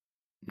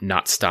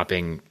not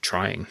stopping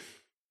trying.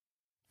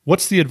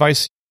 What's the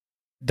advice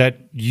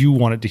that you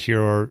wanted to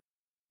hear, or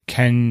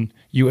can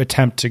you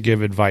attempt to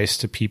give advice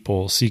to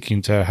people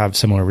seeking to have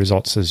similar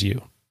results as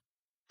you?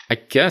 I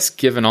guess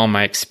given all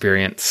my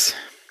experience,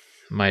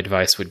 my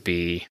advice would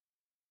be,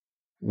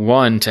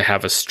 one, to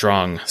have a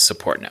strong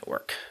support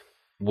network,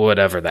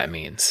 whatever that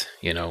means,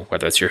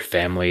 whether it's your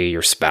family,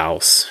 your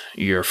spouse,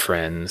 your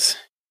friends,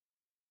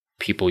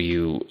 people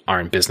you are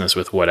in business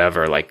with,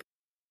 whatever. Like,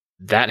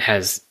 that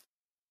has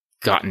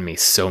gotten me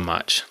so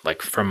much,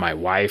 like from my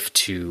wife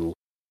to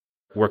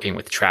working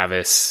with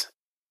Travis,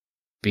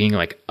 being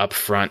like up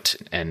front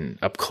and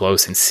up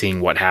close and seeing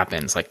what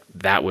happens. Like,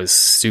 that was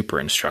super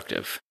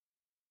instructive.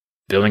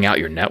 Building out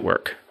your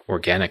network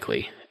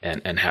organically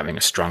and having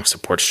a strong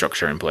support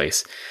structure in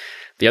place.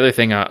 The other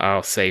thing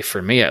I'll say,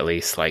 for me at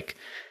least, like,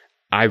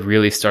 I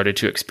really started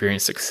to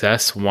experience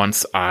success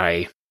once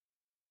I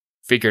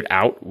figured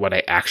out what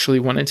I actually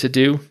wanted to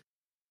do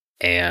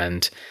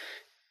and,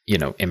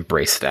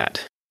 embrace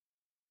that.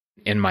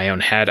 In my own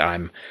head,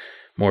 I'm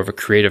more of a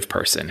creative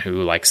person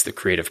who likes the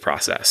creative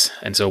process.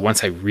 And so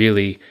once I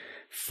really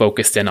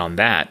focused in on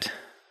that,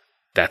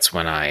 that's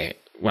when I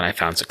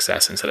found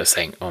success, instead of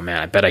saying, oh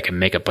man, I bet I can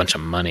make a bunch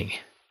of money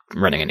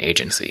running an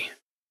agency.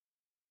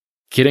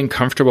 Getting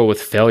comfortable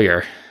with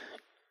failure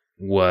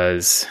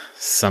was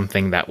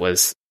something that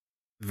was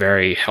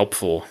very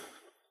helpful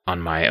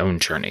on my own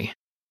journey.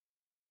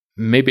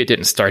 Maybe it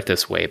didn't start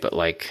this way, but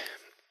like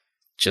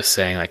just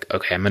saying like,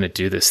 okay, I'm going to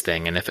do this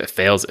thing. And if it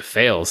fails, it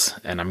fails.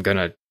 And I'm going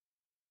to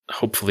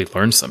hopefully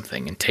learn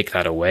something and take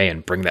that away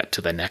and bring that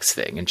to the next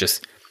thing, and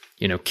just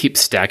keep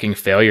stacking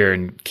failure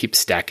and keep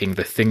stacking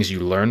the things you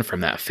learn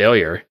from that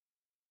failure.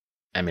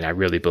 I mean, I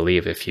really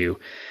believe if you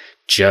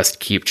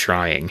just keep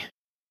trying,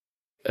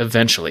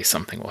 eventually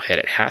something will hit.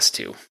 It has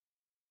to,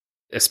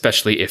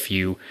 especially if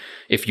you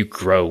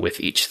grow with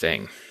each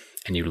thing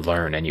and you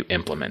learn and you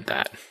implement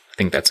that. I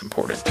think that's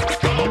important.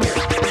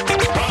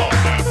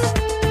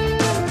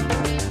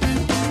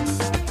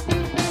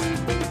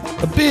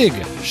 A big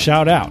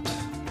shout out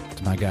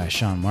to my guy,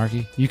 Sean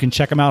Markey. You can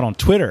check him out on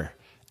Twitter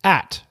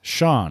at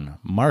Sean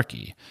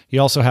Markey. He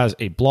also has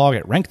a blog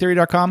at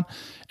ranktheory.com.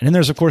 And then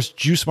there's, of course,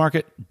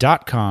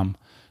 juicemarket.com.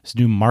 It's a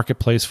new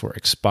marketplace for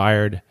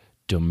expired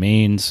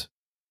domains.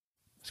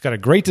 It's got a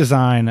great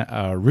design,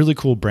 really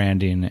cool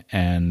branding,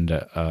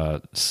 and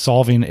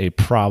solving a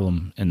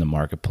problem in the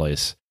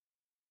marketplace.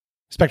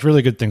 Expect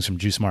really good things from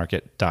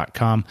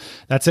juicemarket.com.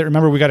 That's it.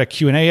 Remember, we got a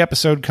Q&A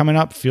episode coming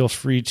up. Feel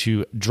free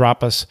to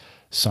drop us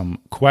some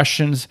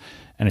questions.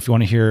 And if you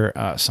want to hear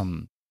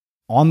some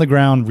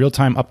on-the-ground,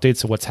 real-time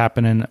updates of what's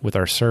happening with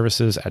our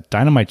services at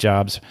Dynamite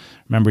Jobs,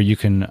 remember, you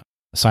can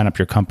sign up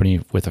your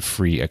company with a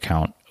free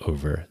account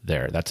over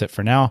there. That's it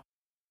for now.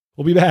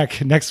 We'll be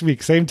back next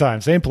week, same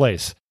time, same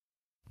place,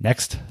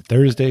 next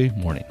Thursday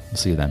morning. We'll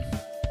see you then.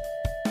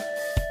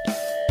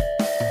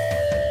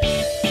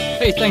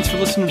 Hey, thanks for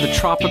listening to the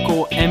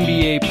Tropical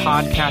MBA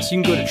podcast.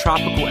 You can go to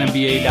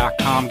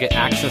tropicalmba.com, get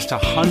access to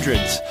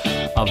hundreds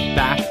of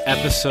back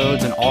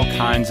episodes and all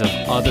kinds of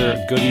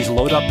other goodies.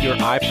 Load up your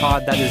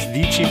iPod. That is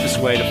the cheapest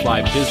way to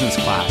fly business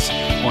class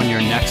on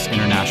your next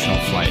international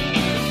flight.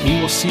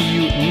 We will see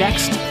you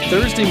next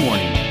Thursday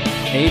morning,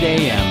 8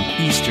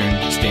 a.m.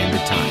 Eastern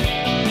Standard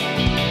Time.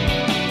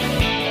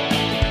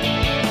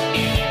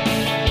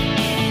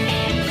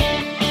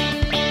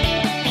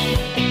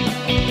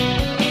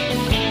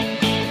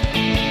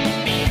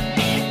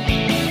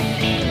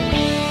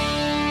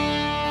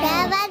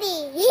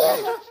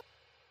 Daddy.